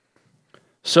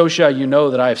 So shall you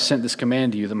know that I have sent this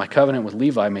command to you, that my covenant with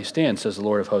Levi may stand, says the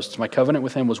Lord of hosts. My covenant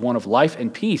with him was one of life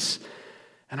and peace,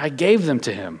 and I gave them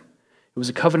to him. It was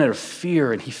a covenant of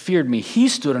fear, and he feared me. He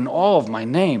stood in awe of my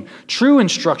name. True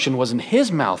instruction was in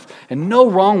his mouth, and no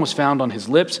wrong was found on his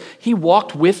lips. He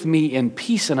walked with me in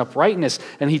peace and uprightness,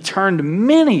 and he turned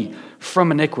many from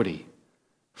iniquity.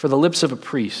 For the lips of a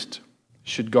priest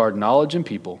should guard knowledge, and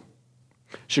people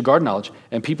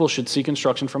should seek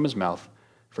instruction from his mouth.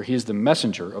 For he is the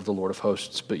messenger of the Lord of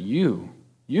hosts. But you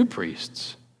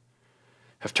priests,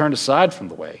 have turned aside from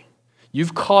the way.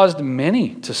 You've caused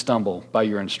many to stumble by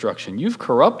your instruction. You've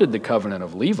corrupted the covenant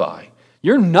of Levi.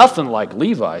 You're nothing like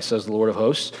Levi, says the Lord of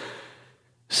hosts.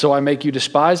 So I make you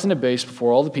despised and abased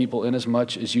before all the people,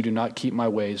 inasmuch as you do not keep my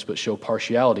ways, but show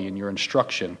partiality in your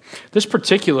instruction. This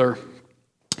particular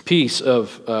piece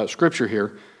of scripture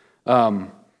here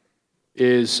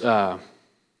is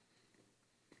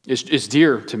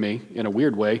dear to me in a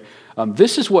weird way.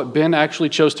 This is what Ben actually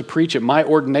chose to preach at my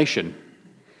ordination.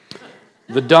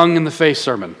 The dung in the face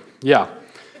sermon. Yeah.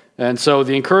 And so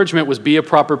the encouragement was be a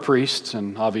proper priest,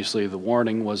 and obviously the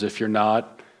warning was if you're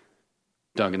not,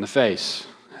 dung in the face.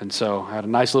 And so I had a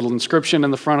nice little inscription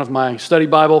in the front of my study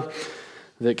Bible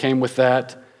that came with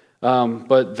that.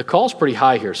 But the call's pretty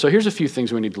high here. So here's a few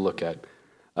things we need to look at.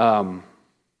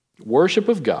 Worship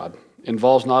of God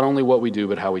involves not only what we do,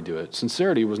 but how we do it.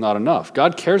 Sincerity was not enough.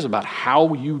 God cares about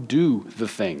how you do the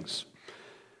things.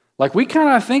 Like we kind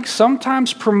of, I think,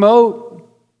 sometimes promote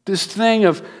this thing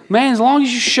of, man, as long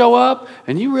as you show up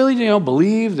and you really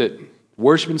believe that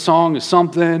worship and song is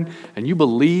something, and you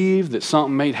believe that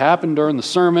something may happen during the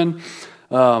sermon,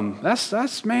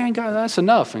 that's man, God, that's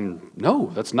enough. And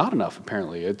no, that's not enough,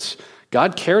 apparently. It's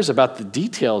God cares about the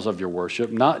details of your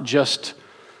worship, not just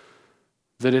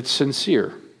that it's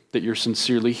sincere, that you're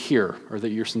sincerely here, or that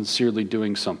you're sincerely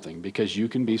doing something, because you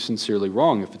can be sincerely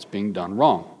wrong if it's being done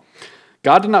wrong.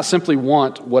 God did not simply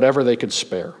want whatever they could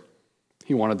spare.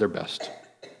 He wanted their best.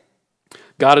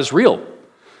 God is real.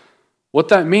 What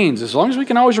that means, as long as we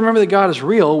can always remember that God is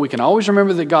real, we can always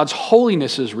remember that God's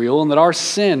holiness is real and that our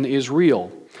sin is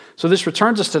real. So this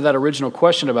returns us to that original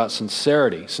question about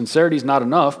sincerity. Sincerity is not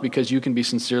enough because you can be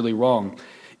sincerely wrong.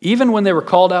 Even when they were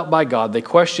called out by God, they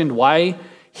questioned why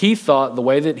he thought the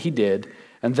way that he did,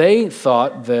 and they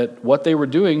thought that what they were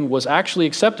doing was actually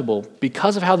acceptable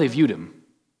because of how they viewed him.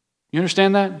 You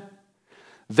understand that?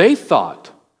 They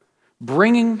thought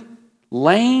bringing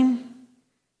lame,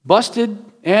 busted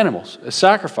animals as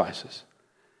sacrifices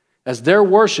as their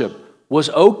worship was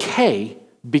okay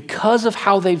because of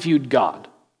how they viewed God.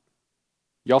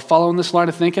 Y'all following this line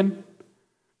of thinking?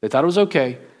 They thought it was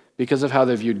okay because of how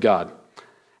they viewed God.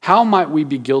 How might we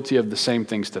be guilty of the same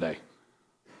things today?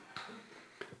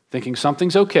 Thinking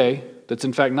something's okay that's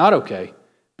in fact not okay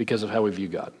because of how we view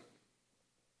God.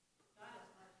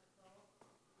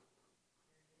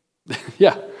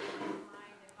 Yeah.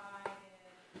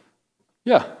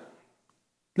 Yeah.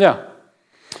 Yeah.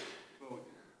 Well,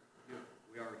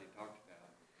 we already talked about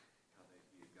how they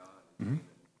view God and Mm-hmm.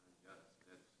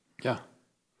 Yeah.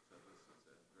 So this is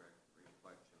a direct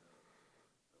reflection of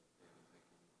them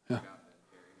thinking God didn't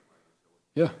care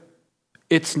anyway. Yeah.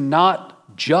 It's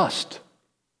not just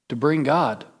to bring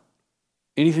God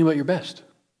anything but your best.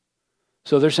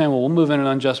 So they're saying, well, we'll move in an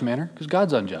unjust manner because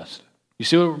God's unjust. You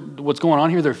see what's going on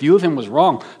here? Their view of him was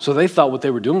wrong, so they thought what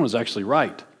they were doing was actually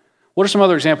right. What are some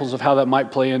other examples of how that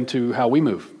might play into how we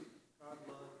move? God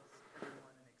loves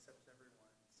everyone and accepts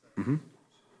everyone. So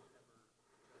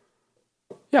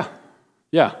Yeah.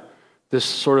 Yeah. This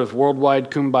sort of worldwide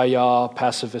kumbaya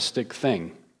pacifistic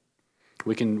thing.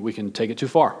 We can take it too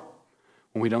far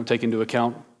when we don't take into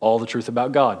account all the truth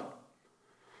about God.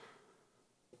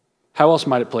 How else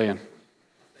might it play in?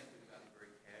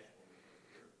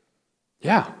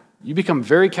 Yeah. You become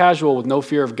very casual with no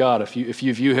fear of God if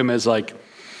you view him as like,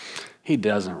 he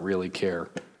doesn't really care.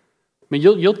 I mean,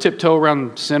 you'll tiptoe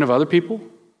around sin of other people.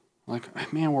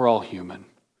 Like, man, we're all human.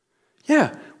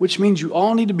 Yeah, which means you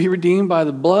all need to be redeemed by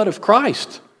the blood of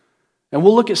Christ. And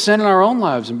we'll look at sin in our own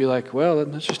lives and be like, well,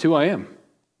 that's just who I am.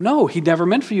 No, he never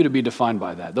meant for you to be defined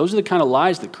by that. Those are the kind of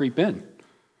lies that creep in. Something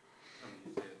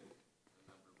you said a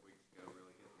number of weeks ago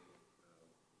really hit me,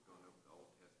 going over the Old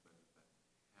Testament,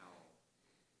 how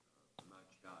much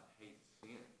God hates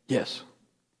sin. Yes.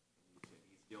 He said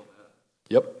he still does.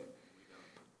 Yep. We don't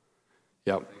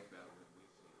Yep. think about when we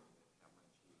sin, how much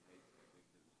he hates it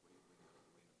because we know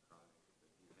the Christ, but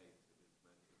he hates it as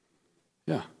much as he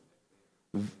did. Yeah.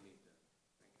 We need to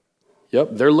think about it.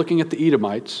 Yep. They're looking at the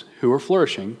Edomites who are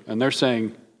flourishing, and they're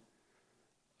saying,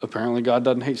 apparently God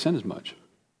doesn't hate sin as much.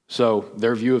 So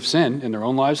their view of sin in their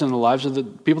own lives and the lives of the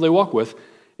people they walk with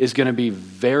is going to be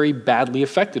very badly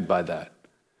affected by that.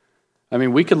 I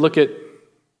mean, we could look at,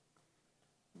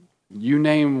 you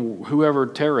name whoever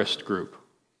terrorist group,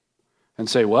 and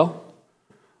say, well,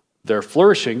 they're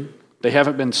flourishing. They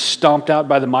haven't been stomped out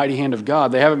by the mighty hand of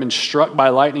God. They haven't been struck by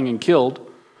lightning and killed.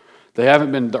 The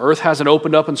earth hasn't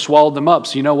opened up and swallowed them up.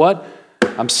 So you know what?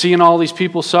 I'm seeing all these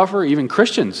people suffer, even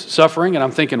Christians suffering, and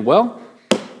I'm thinking, well,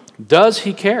 does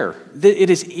he care? It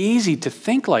is easy to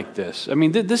think like this. I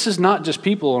mean, this is not just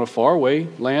people in a faraway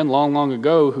land long, long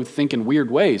ago who think in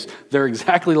weird ways. They're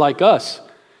exactly like us.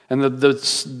 And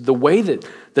the way that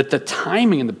the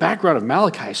timing and the background of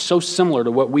Malachi is so similar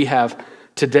to what we have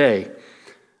today.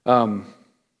 God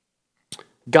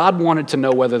wanted to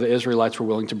know whether the Israelites were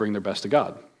willing to bring their best to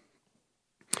God.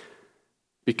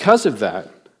 Because of that,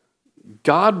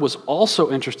 God was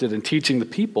also interested in teaching the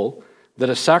people that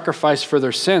a sacrifice for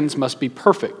their sins must be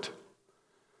perfect.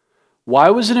 Why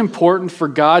was it important for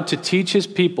God to teach his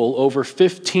people over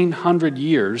 1,500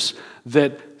 years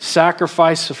that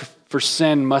sacrifice for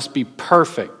sin must be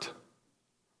perfect?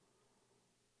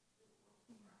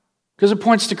 Because it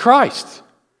points to Christ.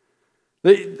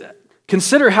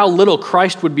 Consider how little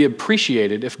Christ would be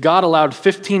appreciated if God allowed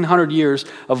 1,500 years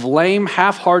of lame,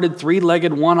 half-hearted,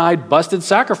 three-legged, one-eyed, busted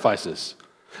sacrifices.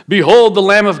 Behold the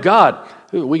Lamb of God.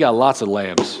 We got lots of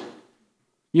lambs.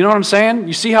 You know what I'm saying?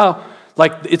 You see how,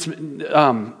 like, it's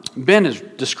Ben has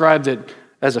described it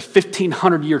as a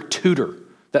 1,500-year tutor,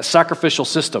 that sacrificial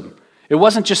system. It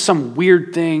wasn't just some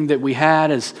weird thing that we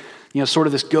had as, sort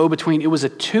of this go-between. It was a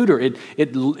tutor.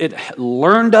 It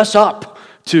learned us up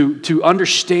to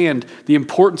understand the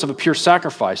importance of a pure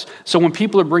sacrifice. So when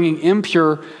people are bringing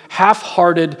impure,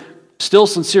 half-hearted, still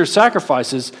sincere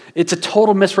sacrifices, it's a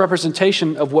total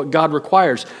misrepresentation of what God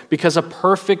requires, because a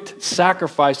perfect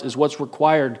sacrifice is what's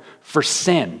required for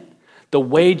sin. The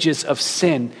wages of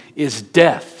sin is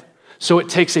death. So it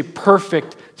takes a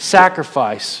perfect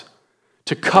sacrifice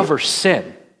to cover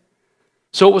sin.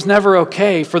 So it was never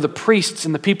okay for the priests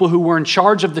and the people who were in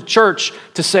charge of the church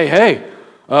to say, hey,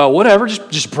 whatever,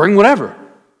 just bring whatever.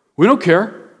 We don't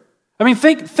care. I mean,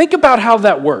 think about how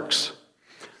that works.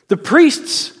 The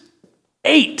priests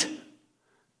ate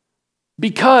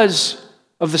because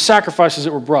of the sacrifices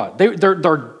that were brought.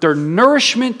 Their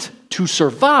nourishment to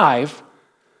survive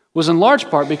was in large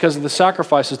part because of the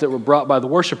sacrifices that were brought by the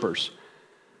worshipers.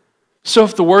 So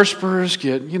if the worshipers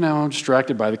get,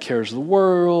 distracted by the cares of the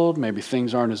world, maybe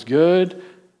things aren't as good,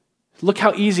 look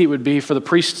how easy it would be for the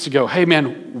priests to go, hey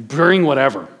man, bring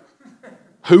whatever.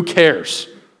 Who cares?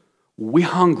 We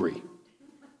hungry.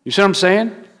 You see what I'm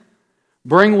saying?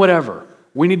 Bring whatever.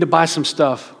 We need to buy some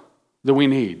stuff that we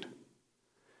need.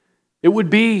 It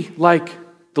would be like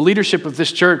the leadership of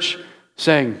this church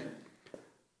saying,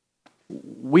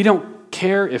 we don't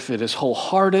care if it is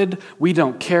wholehearted. We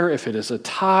don't care if it is a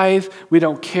tithe. We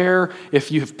don't care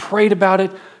if you have prayed about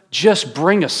it. Just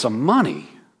bring us some money.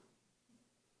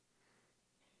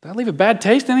 Did that leave a bad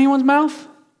taste in anyone's mouth?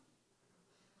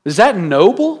 Is that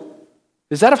noble?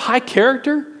 Is that of high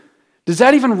character? Does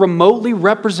that even remotely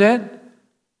represent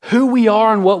who we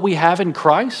are and what we have in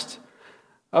Christ?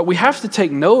 We have to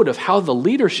take note of how the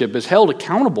leadership is held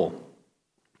accountable.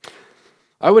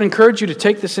 I would encourage you to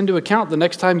take this into account the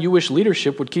next time you wish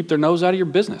leadership would keep their nose out of your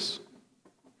business.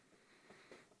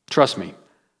 Trust me,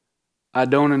 I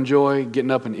don't enjoy getting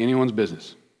up in anyone's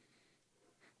business.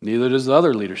 Neither does the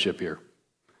other leadership here.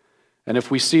 And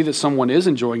if we see that someone is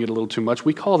enjoying it a little too much,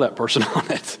 we call that person on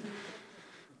it.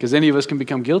 Because any of us can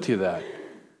become guilty of that.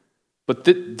 But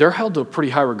they're held to a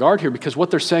pretty high regard here, because what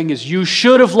they're saying is, you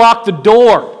should have locked the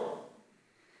door.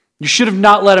 You should have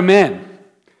not let them in.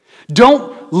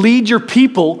 Don't lead your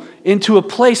people into a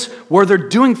place where they're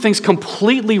doing things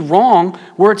completely wrong,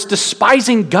 where it's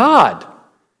despising God.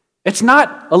 It's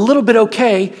not a little bit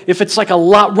okay if it's like a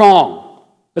lot wrong.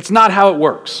 That's not how it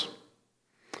works.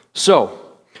 So,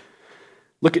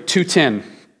 look at 2:10.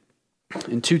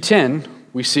 In 2:10,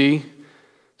 we see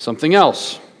something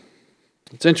else.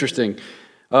 It's interesting.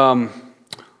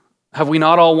 Have we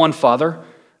not all one Father?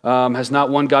 Has not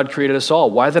one God created us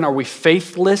all? Why then are we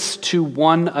faithless to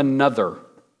one another?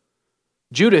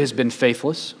 Judah has been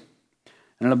faithless,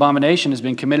 and an abomination has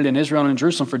been committed in Israel and in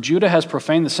Jerusalem. For Judah has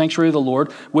profaned the sanctuary of the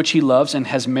Lord, which he loves, and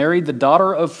has married the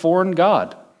daughter of foreign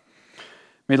god.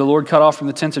 May the Lord cut off from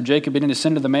the tents of Jacob any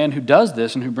descendant of the man who does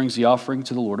this and who brings the offering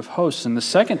to the Lord of hosts. And the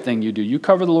second thing you do, you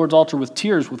cover the Lord's altar with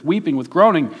tears, with weeping, with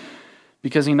groaning,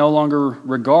 because he no longer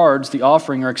regards the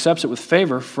offering or accepts it with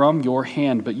favor from your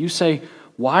hand. But you say,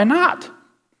 why not?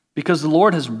 Because the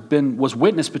Lord was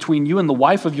witness between you and the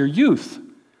wife of your youth,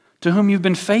 to whom you've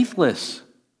been faithless,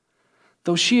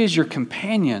 though she is your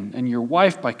companion and your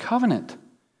wife by covenant.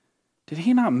 Did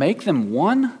he not make them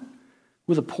one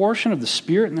with a portion of the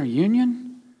Spirit in their union?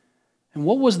 And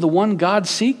what was the one God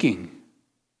seeking?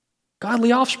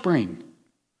 Godly offspring.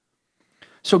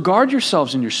 So guard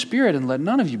yourselves in your spirit, and let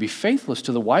none of you be faithless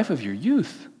to the wife of your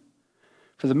youth.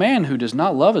 For the man who does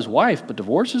not love his wife but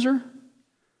divorces her,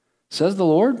 says the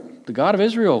Lord, the God of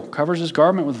Israel, covers his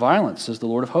garment with violence, says the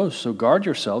Lord of hosts. So guard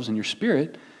yourselves in your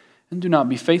spirit, and do not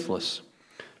be faithless.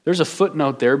 There's a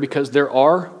footnote there because there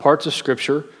are parts of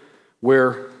Scripture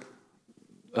where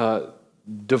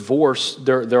divorce,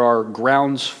 there are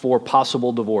grounds for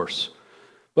possible divorce.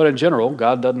 But in general,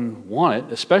 God doesn't want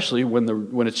it, especially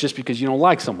when it's just because you don't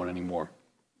like someone anymore.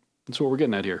 That's what we're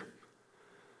getting at here.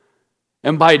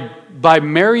 And by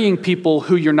marrying people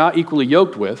who you're not equally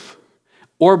yoked with,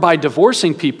 or by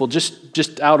divorcing people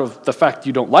just out of the fact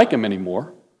you don't like them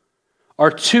anymore,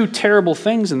 are two terrible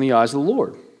things in the eyes of the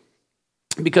Lord,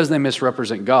 because they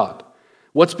misrepresent God.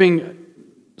 What's being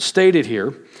stated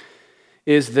here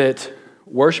is that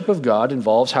worship of God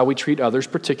involves how we treat others,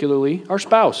 particularly our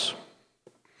spouse.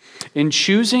 In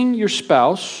choosing your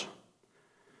spouse,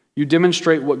 you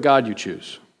demonstrate what God you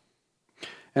choose.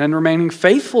 And in remaining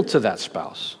faithful to that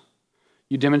spouse,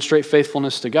 you demonstrate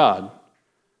faithfulness to God.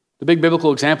 The big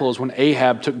biblical example is when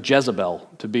Ahab took Jezebel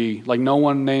to be, like, no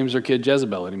one names their kid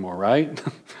Jezebel anymore, right?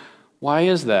 Why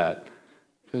is that?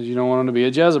 Because you don't want them to be a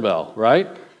Jezebel, right?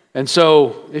 And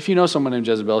so if you know someone named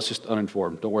Jezebel, it's just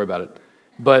uninformed. Don't worry about it.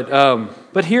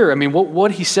 But here, I mean,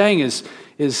 what he's saying is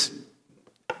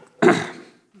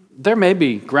there may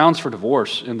be grounds for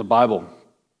divorce in the Bible.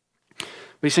 But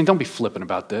he's saying, don't be flippant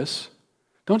about this.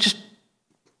 Don't just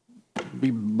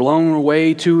be blown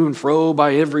away to and fro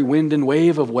by every wind and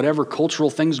wave of whatever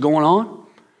cultural thing's going on.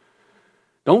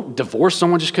 Don't divorce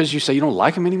someone just because you say you don't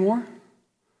like them anymore.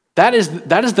 That is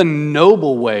the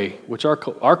noble way which our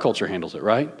culture handles it,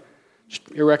 right?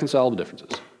 Just irreconcilable differences.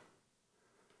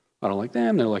 I don't like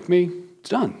them, they don't like me. It's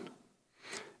done.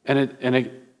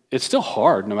 And it's still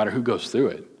hard no matter who goes through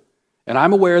it. And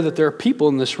I'm aware that there are people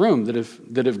in this room that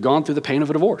have gone through the pain of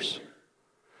a divorce.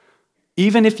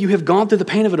 Even if you have gone through the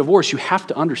pain of a divorce, you have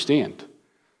to understand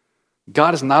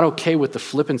God is not okay with the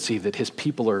flippancy that his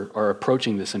people are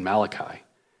approaching this in Malachi.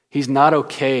 He's not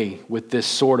okay with this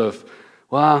sort of,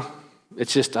 well,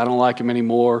 it's just I don't like him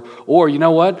anymore. Or, you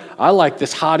know what? I like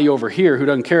this hottie over here who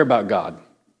doesn't care about God.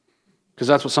 Because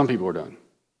that's what some people are doing.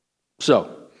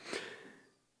 So,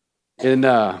 look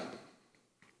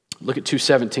at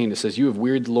 2:17. It says, you have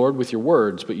wearied the Lord with your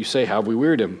words, but you say, how have we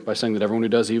wearied him? By saying that everyone who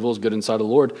does evil is good inside the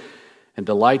Lord and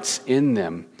delights in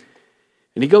them.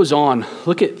 And he goes on,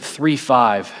 look at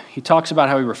 3:5. He talks about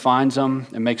how he refines them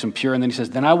and makes them pure. And then he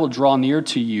says, then I will draw near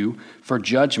to you for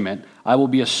judgment. I will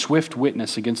be a swift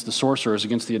witness against the sorcerers,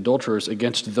 against the adulterers,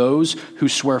 against those who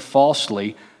swear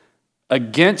falsely,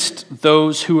 against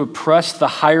those who oppress the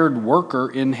hired worker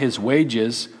in his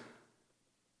wages,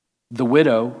 the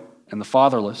widow and the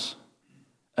fatherless,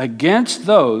 against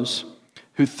those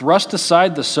who thrust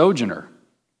aside the sojourner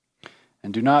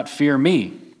and do not fear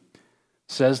me,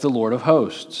 says the Lord of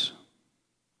hosts.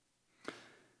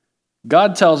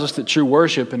 God tells us that true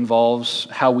worship involves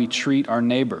how we treat our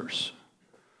neighbors.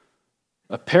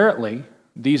 Apparently,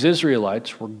 these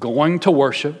Israelites were going to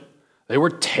worship. They were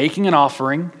taking an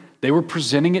offering. They were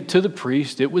presenting it to the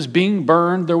priest. It was being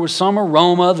burned. There was some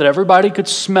aroma that everybody could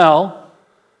smell.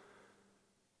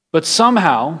 But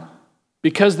somehow,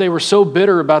 because they were so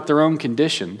bitter about their own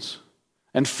conditions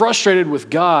and frustrated with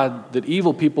God that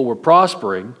evil people were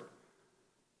prospering,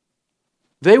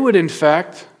 they would in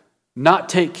fact not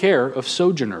take care of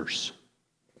sojourners.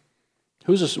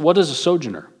 What is a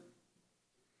sojourner?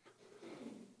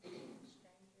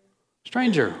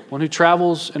 Stranger, one who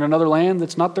travels in another land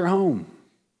that's not their home.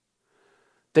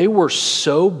 They were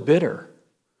so bitter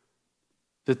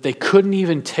that they couldn't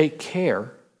even take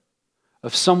care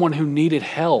of someone who needed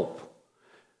help,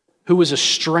 who was a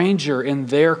stranger in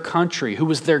their country, who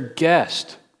was their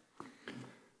guest.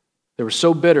 They were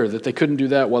so bitter that they couldn't do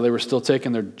that while they were still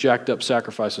taking their jacked up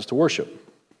sacrifices to worship.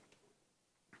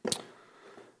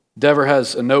 Dever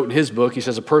has a note in his book. He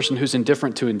says, a person who's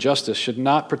indifferent to injustice should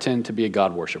not pretend to be a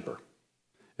God worshiper.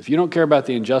 If you don't care about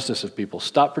the injustice of people,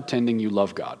 stop pretending you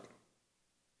love God.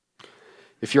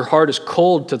 If your heart is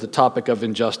cold to the topic of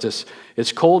injustice,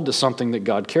 it's cold to something that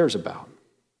God cares about.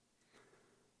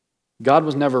 God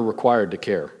was never required to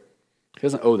care. He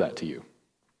doesn't owe that to you.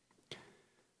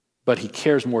 But he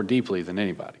cares more deeply than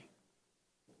anybody.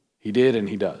 He did and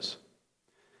he does.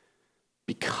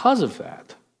 Because of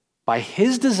that, by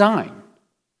his design,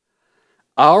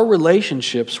 our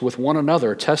relationships with one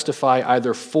another testify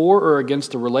either for or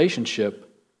against the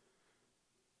relationship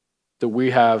that we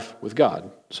have with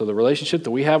God. So the relationship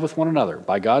that we have with one another,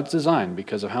 by God's design,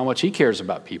 because of how much he cares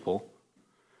about people,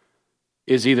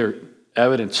 is either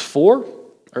evidence for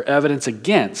or evidence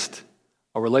against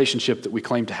a relationship that we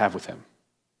claim to have with him.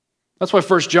 That's why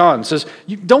 1 John says,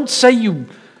 you don't say you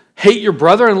hate your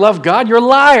brother and love God. You're a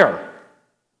liar.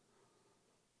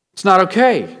 It's not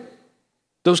okay.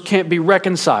 Those can't be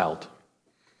reconciled.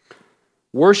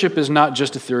 Worship is not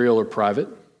just ethereal or private.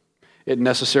 It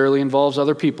necessarily involves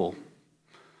other people.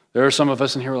 There are some of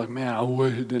us in here who are like, man, I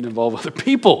wish it didn't involve other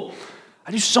people.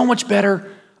 I do so much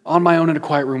better on my own in a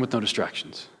quiet room with no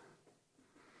distractions.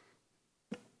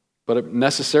 But it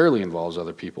necessarily involves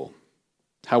other people.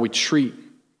 How we treat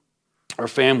our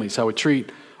families, how we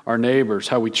treat our neighbors,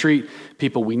 how we treat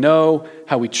people we know,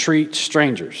 how we treat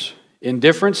strangers.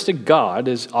 Indifference to God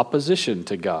is opposition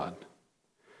to God.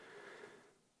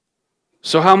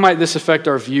 So how might this affect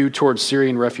our view towards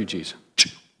Syrian refugees?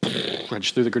 I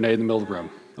just threw the grenade in the middle of the room.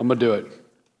 I'm going to do it.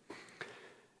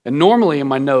 And normally in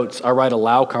my notes, I write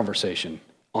allow conversation.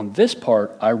 On this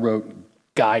part, I wrote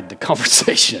guide the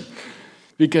conversation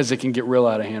because it can get real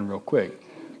out of hand real quick.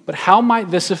 But how might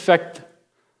this affect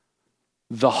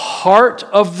the heart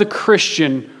of the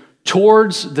Christian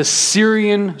towards the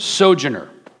Syrian sojourner?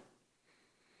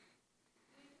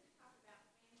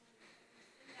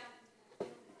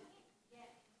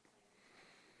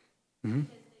 Mm-hmm.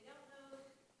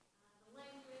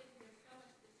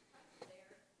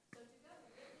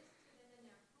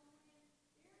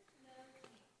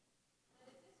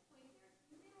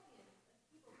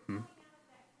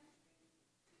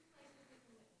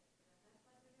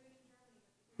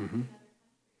 Mm-hmm.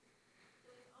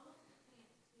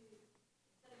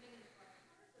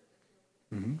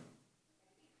 Mm-hmm.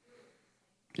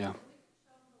 Yeah.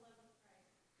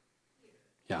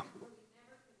 Yeah.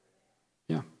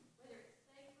 Yeah.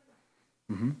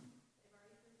 Mm-hmm.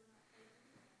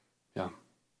 Yeah.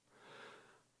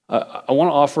 I want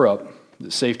to offer up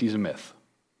that safety is a myth.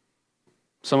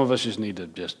 Some of us just need to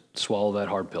just swallow that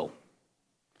hard pill.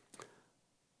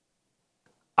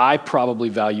 I probably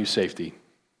value safety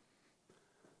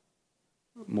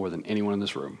more than anyone in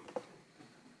this room.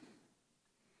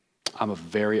 I'm a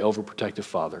very overprotective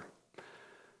father.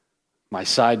 My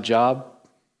side job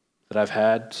that I've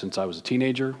had since I was a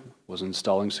teenager was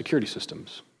installing security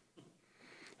systems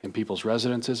in people's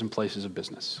residences and places of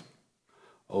business.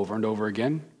 Over and over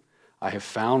again, I have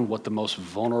found what the most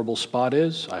vulnerable spot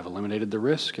is. I've eliminated the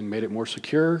risk and made it more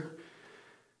secure.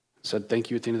 Said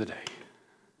thank you at the end of the day.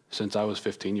 Since I was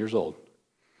 15 years old.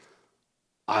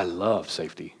 I love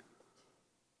safety.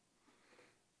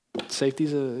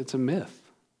 Safety's it's a myth.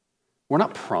 We're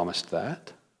not promised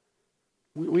that.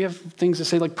 We have things that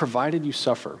say like, provided you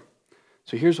suffer.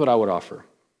 So here's what I would offer.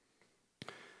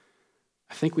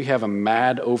 I think we have a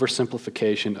mad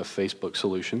oversimplification of Facebook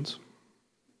solutions.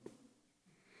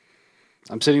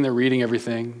 I'm sitting there reading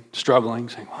everything, struggling,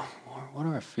 saying, well, what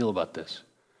do I feel about this?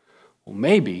 Well,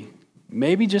 maybe,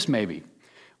 just maybe,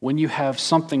 when you have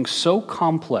something so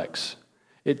complex,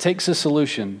 it takes a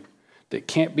solution that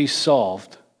can't be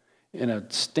solved in a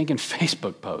stinking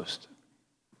Facebook post.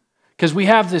 Because we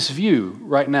have this view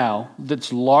right now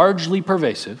that's largely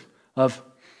pervasive of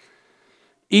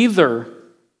either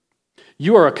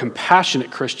you are a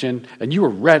compassionate Christian and you are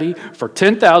ready for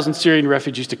 10,000 Syrian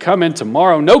refugees to come in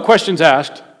tomorrow, no questions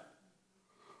asked,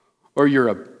 or you're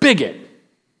a bigot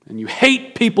and you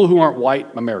hate people who aren't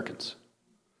white Americans.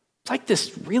 It's like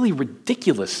this really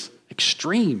ridiculous,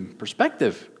 extreme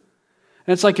perspective.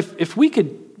 And it's like if we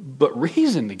could but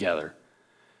reason together,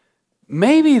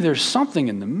 maybe there's something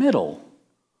in the middle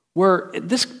where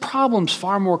this problem's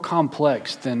far more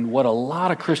complex than what a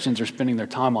lot of Christians are spending their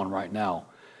time on right now.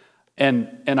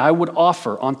 And I would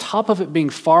offer, on top of it being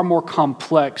far more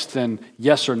complex than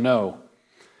yes or no,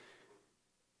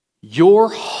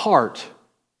 your heart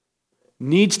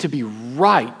needs to be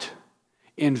right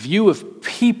in view of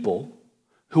people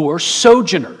who are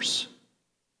sojourners.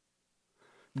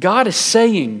 God is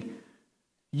saying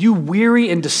You weary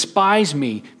and despise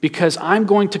me because I'm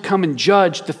going to come and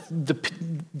judge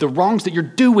the wrongs that you're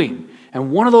doing.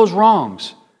 And one of those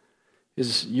wrongs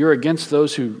is he's going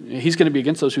to be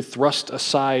against those who thrust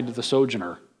aside the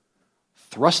sojourner.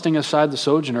 Thrusting aside the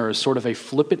sojourner is sort of a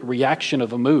flippant reaction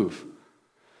of a move.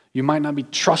 You might not be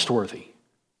trustworthy.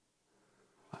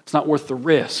 It's not worth the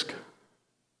risk.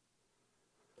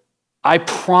 I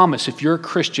promise if you're a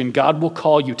Christian, God will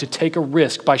call you to take a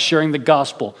risk by sharing the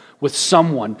gospel with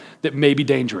someone that may be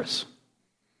dangerous.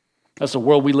 That's the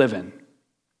world we live in.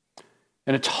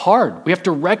 And it's hard. We have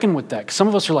to reckon with that. Some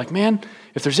of us are like, man,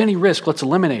 if there's any risk, let's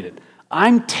eliminate it.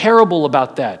 I'm terrible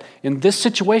about that. In this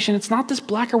situation, it's not this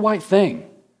black or white thing.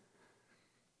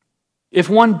 If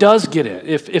one does get it,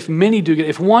 if many do get it,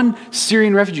 if one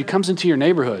Syrian refugee comes into your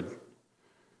neighborhood,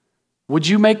 would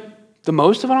you make the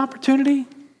most of an opportunity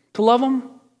to love them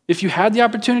if you had the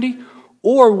opportunity?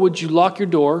 Or would you lock your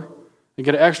door and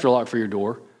get an extra lock for your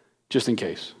door just in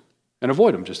case and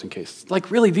avoid them just in case?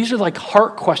 Like really, these are like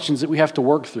heart questions that we have to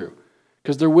work through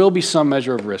because there will be some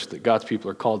measure of risk that God's people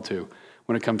are called to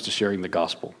when it comes to sharing the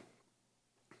gospel.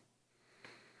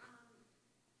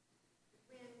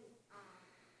 When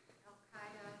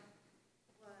Al-Qaeda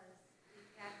was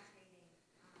decapitating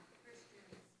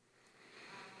Christians,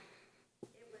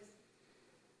 it was,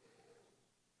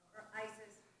 or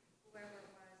ISIS, whoever it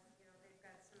was, they've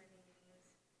got so many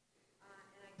names,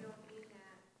 and I don't mean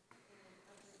that in an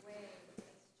ugly way,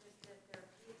 it's just that there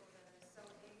are people that are so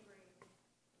angry.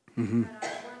 But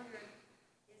I wondered,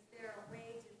 is there a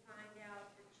way to find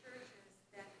out the churches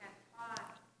that have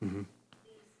taught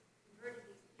converted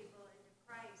these people into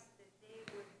Christ, that they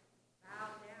would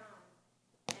bow down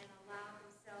and allow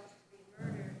themselves to be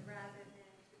murdered rather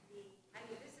than to be,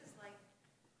 this is like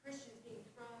Christians being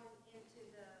thrown into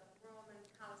the Roman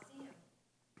Colosseum.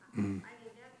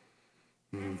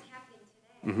 That's happening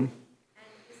today. And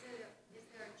is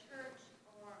there a church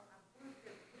or a group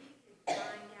that we could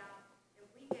find out that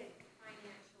we could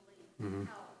financially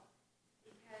help?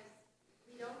 Because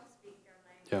we don't speak their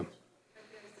language. Yeah. But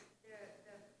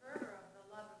the fervor of the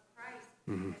love of Christ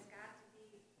has got to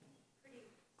be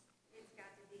it's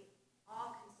got to be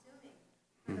all-consuming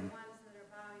for the ones that are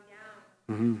bowing down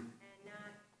and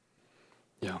not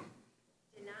Yeah.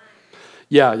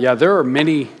 denying. Yeah, there are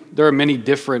many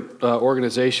different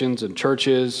organizations and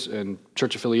churches and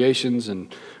church affiliations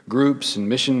and groups and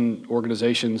mission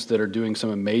organizations that are doing some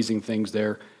amazing things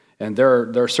there, and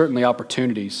there are certainly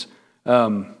opportunities.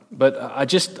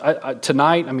 But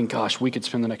tonight, gosh, we could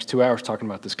spend the next 2 hours talking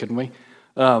about this, couldn't we?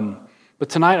 But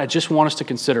tonight, I just want us to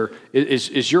consider: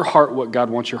 is your heart what God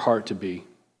wants your heart to be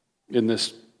in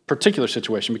this particular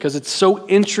situation? Because it's so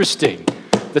interesting,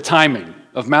 the timing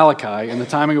of Malachi and the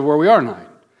timing of where we are tonight.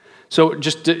 So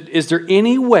is there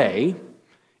any way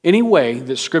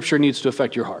that Scripture needs to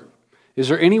affect your heart? Is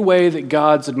there any way that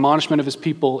God's admonishment of his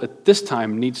people at this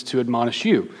time needs to admonish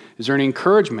you? Is there any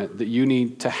encouragement that you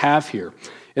need to have here?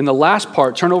 In the last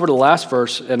part, turn over to the last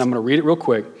verse, and I'm going to read it real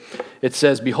quick. It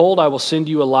says, "Behold, I will send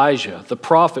you Elijah, the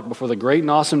prophet, before the great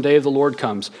and awesome day of the Lord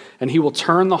comes, and he will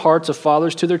turn the hearts of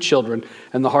fathers to their children,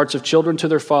 and the hearts of children to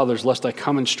their fathers, lest I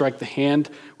come and strike the hand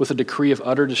with a decree of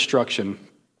utter destruction."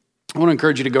 I want to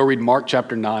encourage you to go read Mark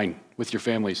chapter 9 with your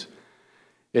families.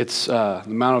 It's the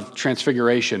Mount of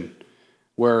Transfiguration,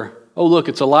 where, oh, look,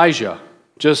 it's Elijah,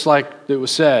 just like it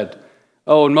was said.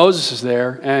 Oh, and Moses is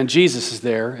there, and Jesus is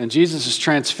there, and Jesus is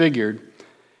transfigured.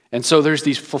 And so there's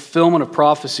these fulfillment of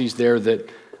prophecies there that,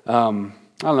 I don't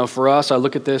know, for us, I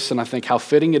look at this and I think how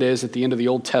fitting it is at the end of the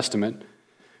Old Testament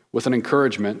with an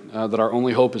encouragement that our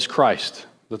only hope is Christ.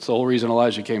 That's the whole reason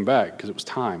Elijah came back, because it was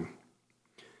time.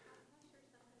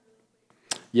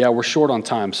 Yeah, we're short on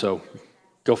time, so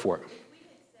go for it. If we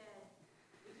had said,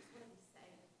 we just want to be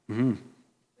saved. Mm-hmm.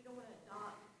 We don't want to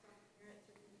adopt because our parents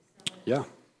are going to sell us. Yeah.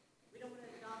 We don't want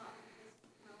to adopt because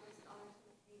my oldest daughter's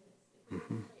going to hate us. If we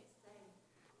want to play it safe,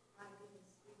 my goodness,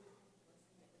 we would have been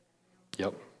listening to that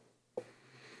now. Yep.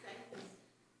 Safe is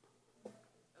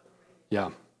overrated.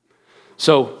 Yeah.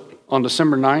 So on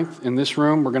December 9th in this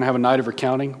room, we're going to have a night of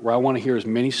recounting where I want to hear as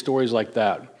many stories like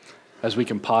that as we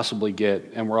can possibly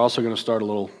get. And we're also going to start a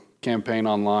little campaign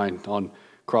online on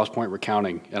Crosspoint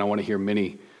recounting. And I want to hear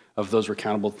many of those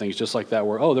recountable things just like that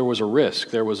where, oh, there was a risk.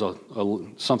 There was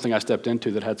something I stepped into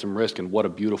that had some risk, and what a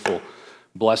beautiful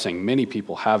blessing. Many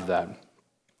people have that.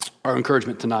 Our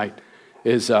encouragement tonight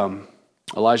is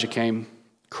Elijah came,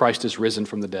 Christ is risen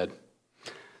from the dead.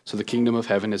 So the kingdom of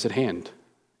heaven is at hand.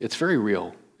 It's very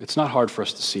real. It's not hard for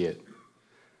us to see it.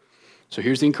 So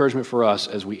here's the encouragement for us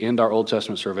as we end our Old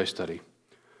Testament survey study.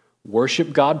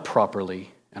 Worship God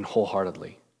properly and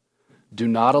wholeheartedly. Do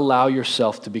not allow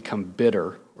yourself to become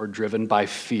bitter or driven by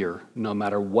fear, no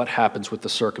matter what happens with the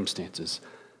circumstances.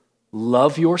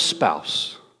 Love your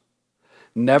spouse.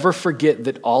 Never forget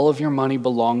that all of your money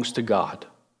belongs to God.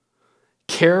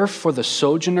 Care for the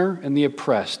sojourner and the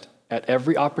oppressed at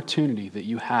every opportunity that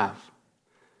you have.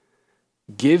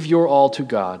 Give your all to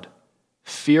God,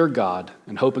 fear God,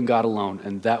 and hope in God alone,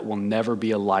 and that will never be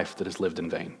a life that is lived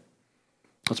in vain.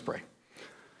 Let's pray.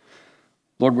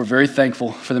 Lord, we're very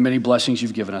thankful for the many blessings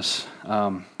you've given us.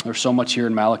 There's so much here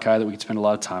in Malachi that we could spend a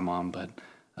lot of time on, but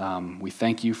we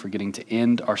thank you for getting to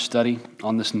end our study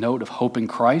on this note of hope in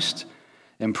Christ,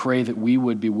 and pray that we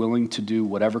would be willing to do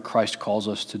whatever Christ calls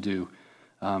us to do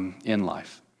in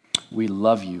life. We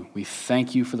love you. We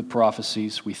thank you for the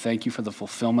prophecies. We thank you for the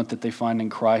fulfillment that they find in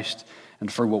Christ,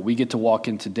 and for what we get to walk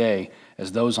in today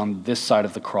as those on this side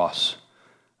of the cross.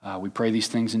 We pray these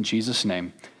things in Jesus'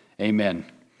 name. Amen.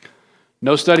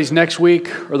 No studies next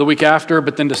week or the week after,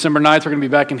 but then December 9th, we're going to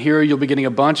be back in here. You'll be getting a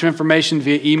bunch of information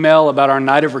via email about our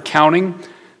night of recounting.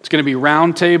 It's going to be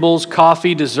round tables,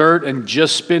 coffee, dessert, and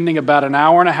just spending about an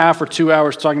hour and a half or 2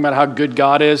 hours talking about how good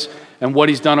God is and what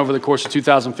he's done over the course of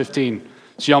 2015.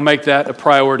 So y'all make that a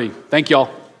priority. Thank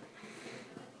y'all.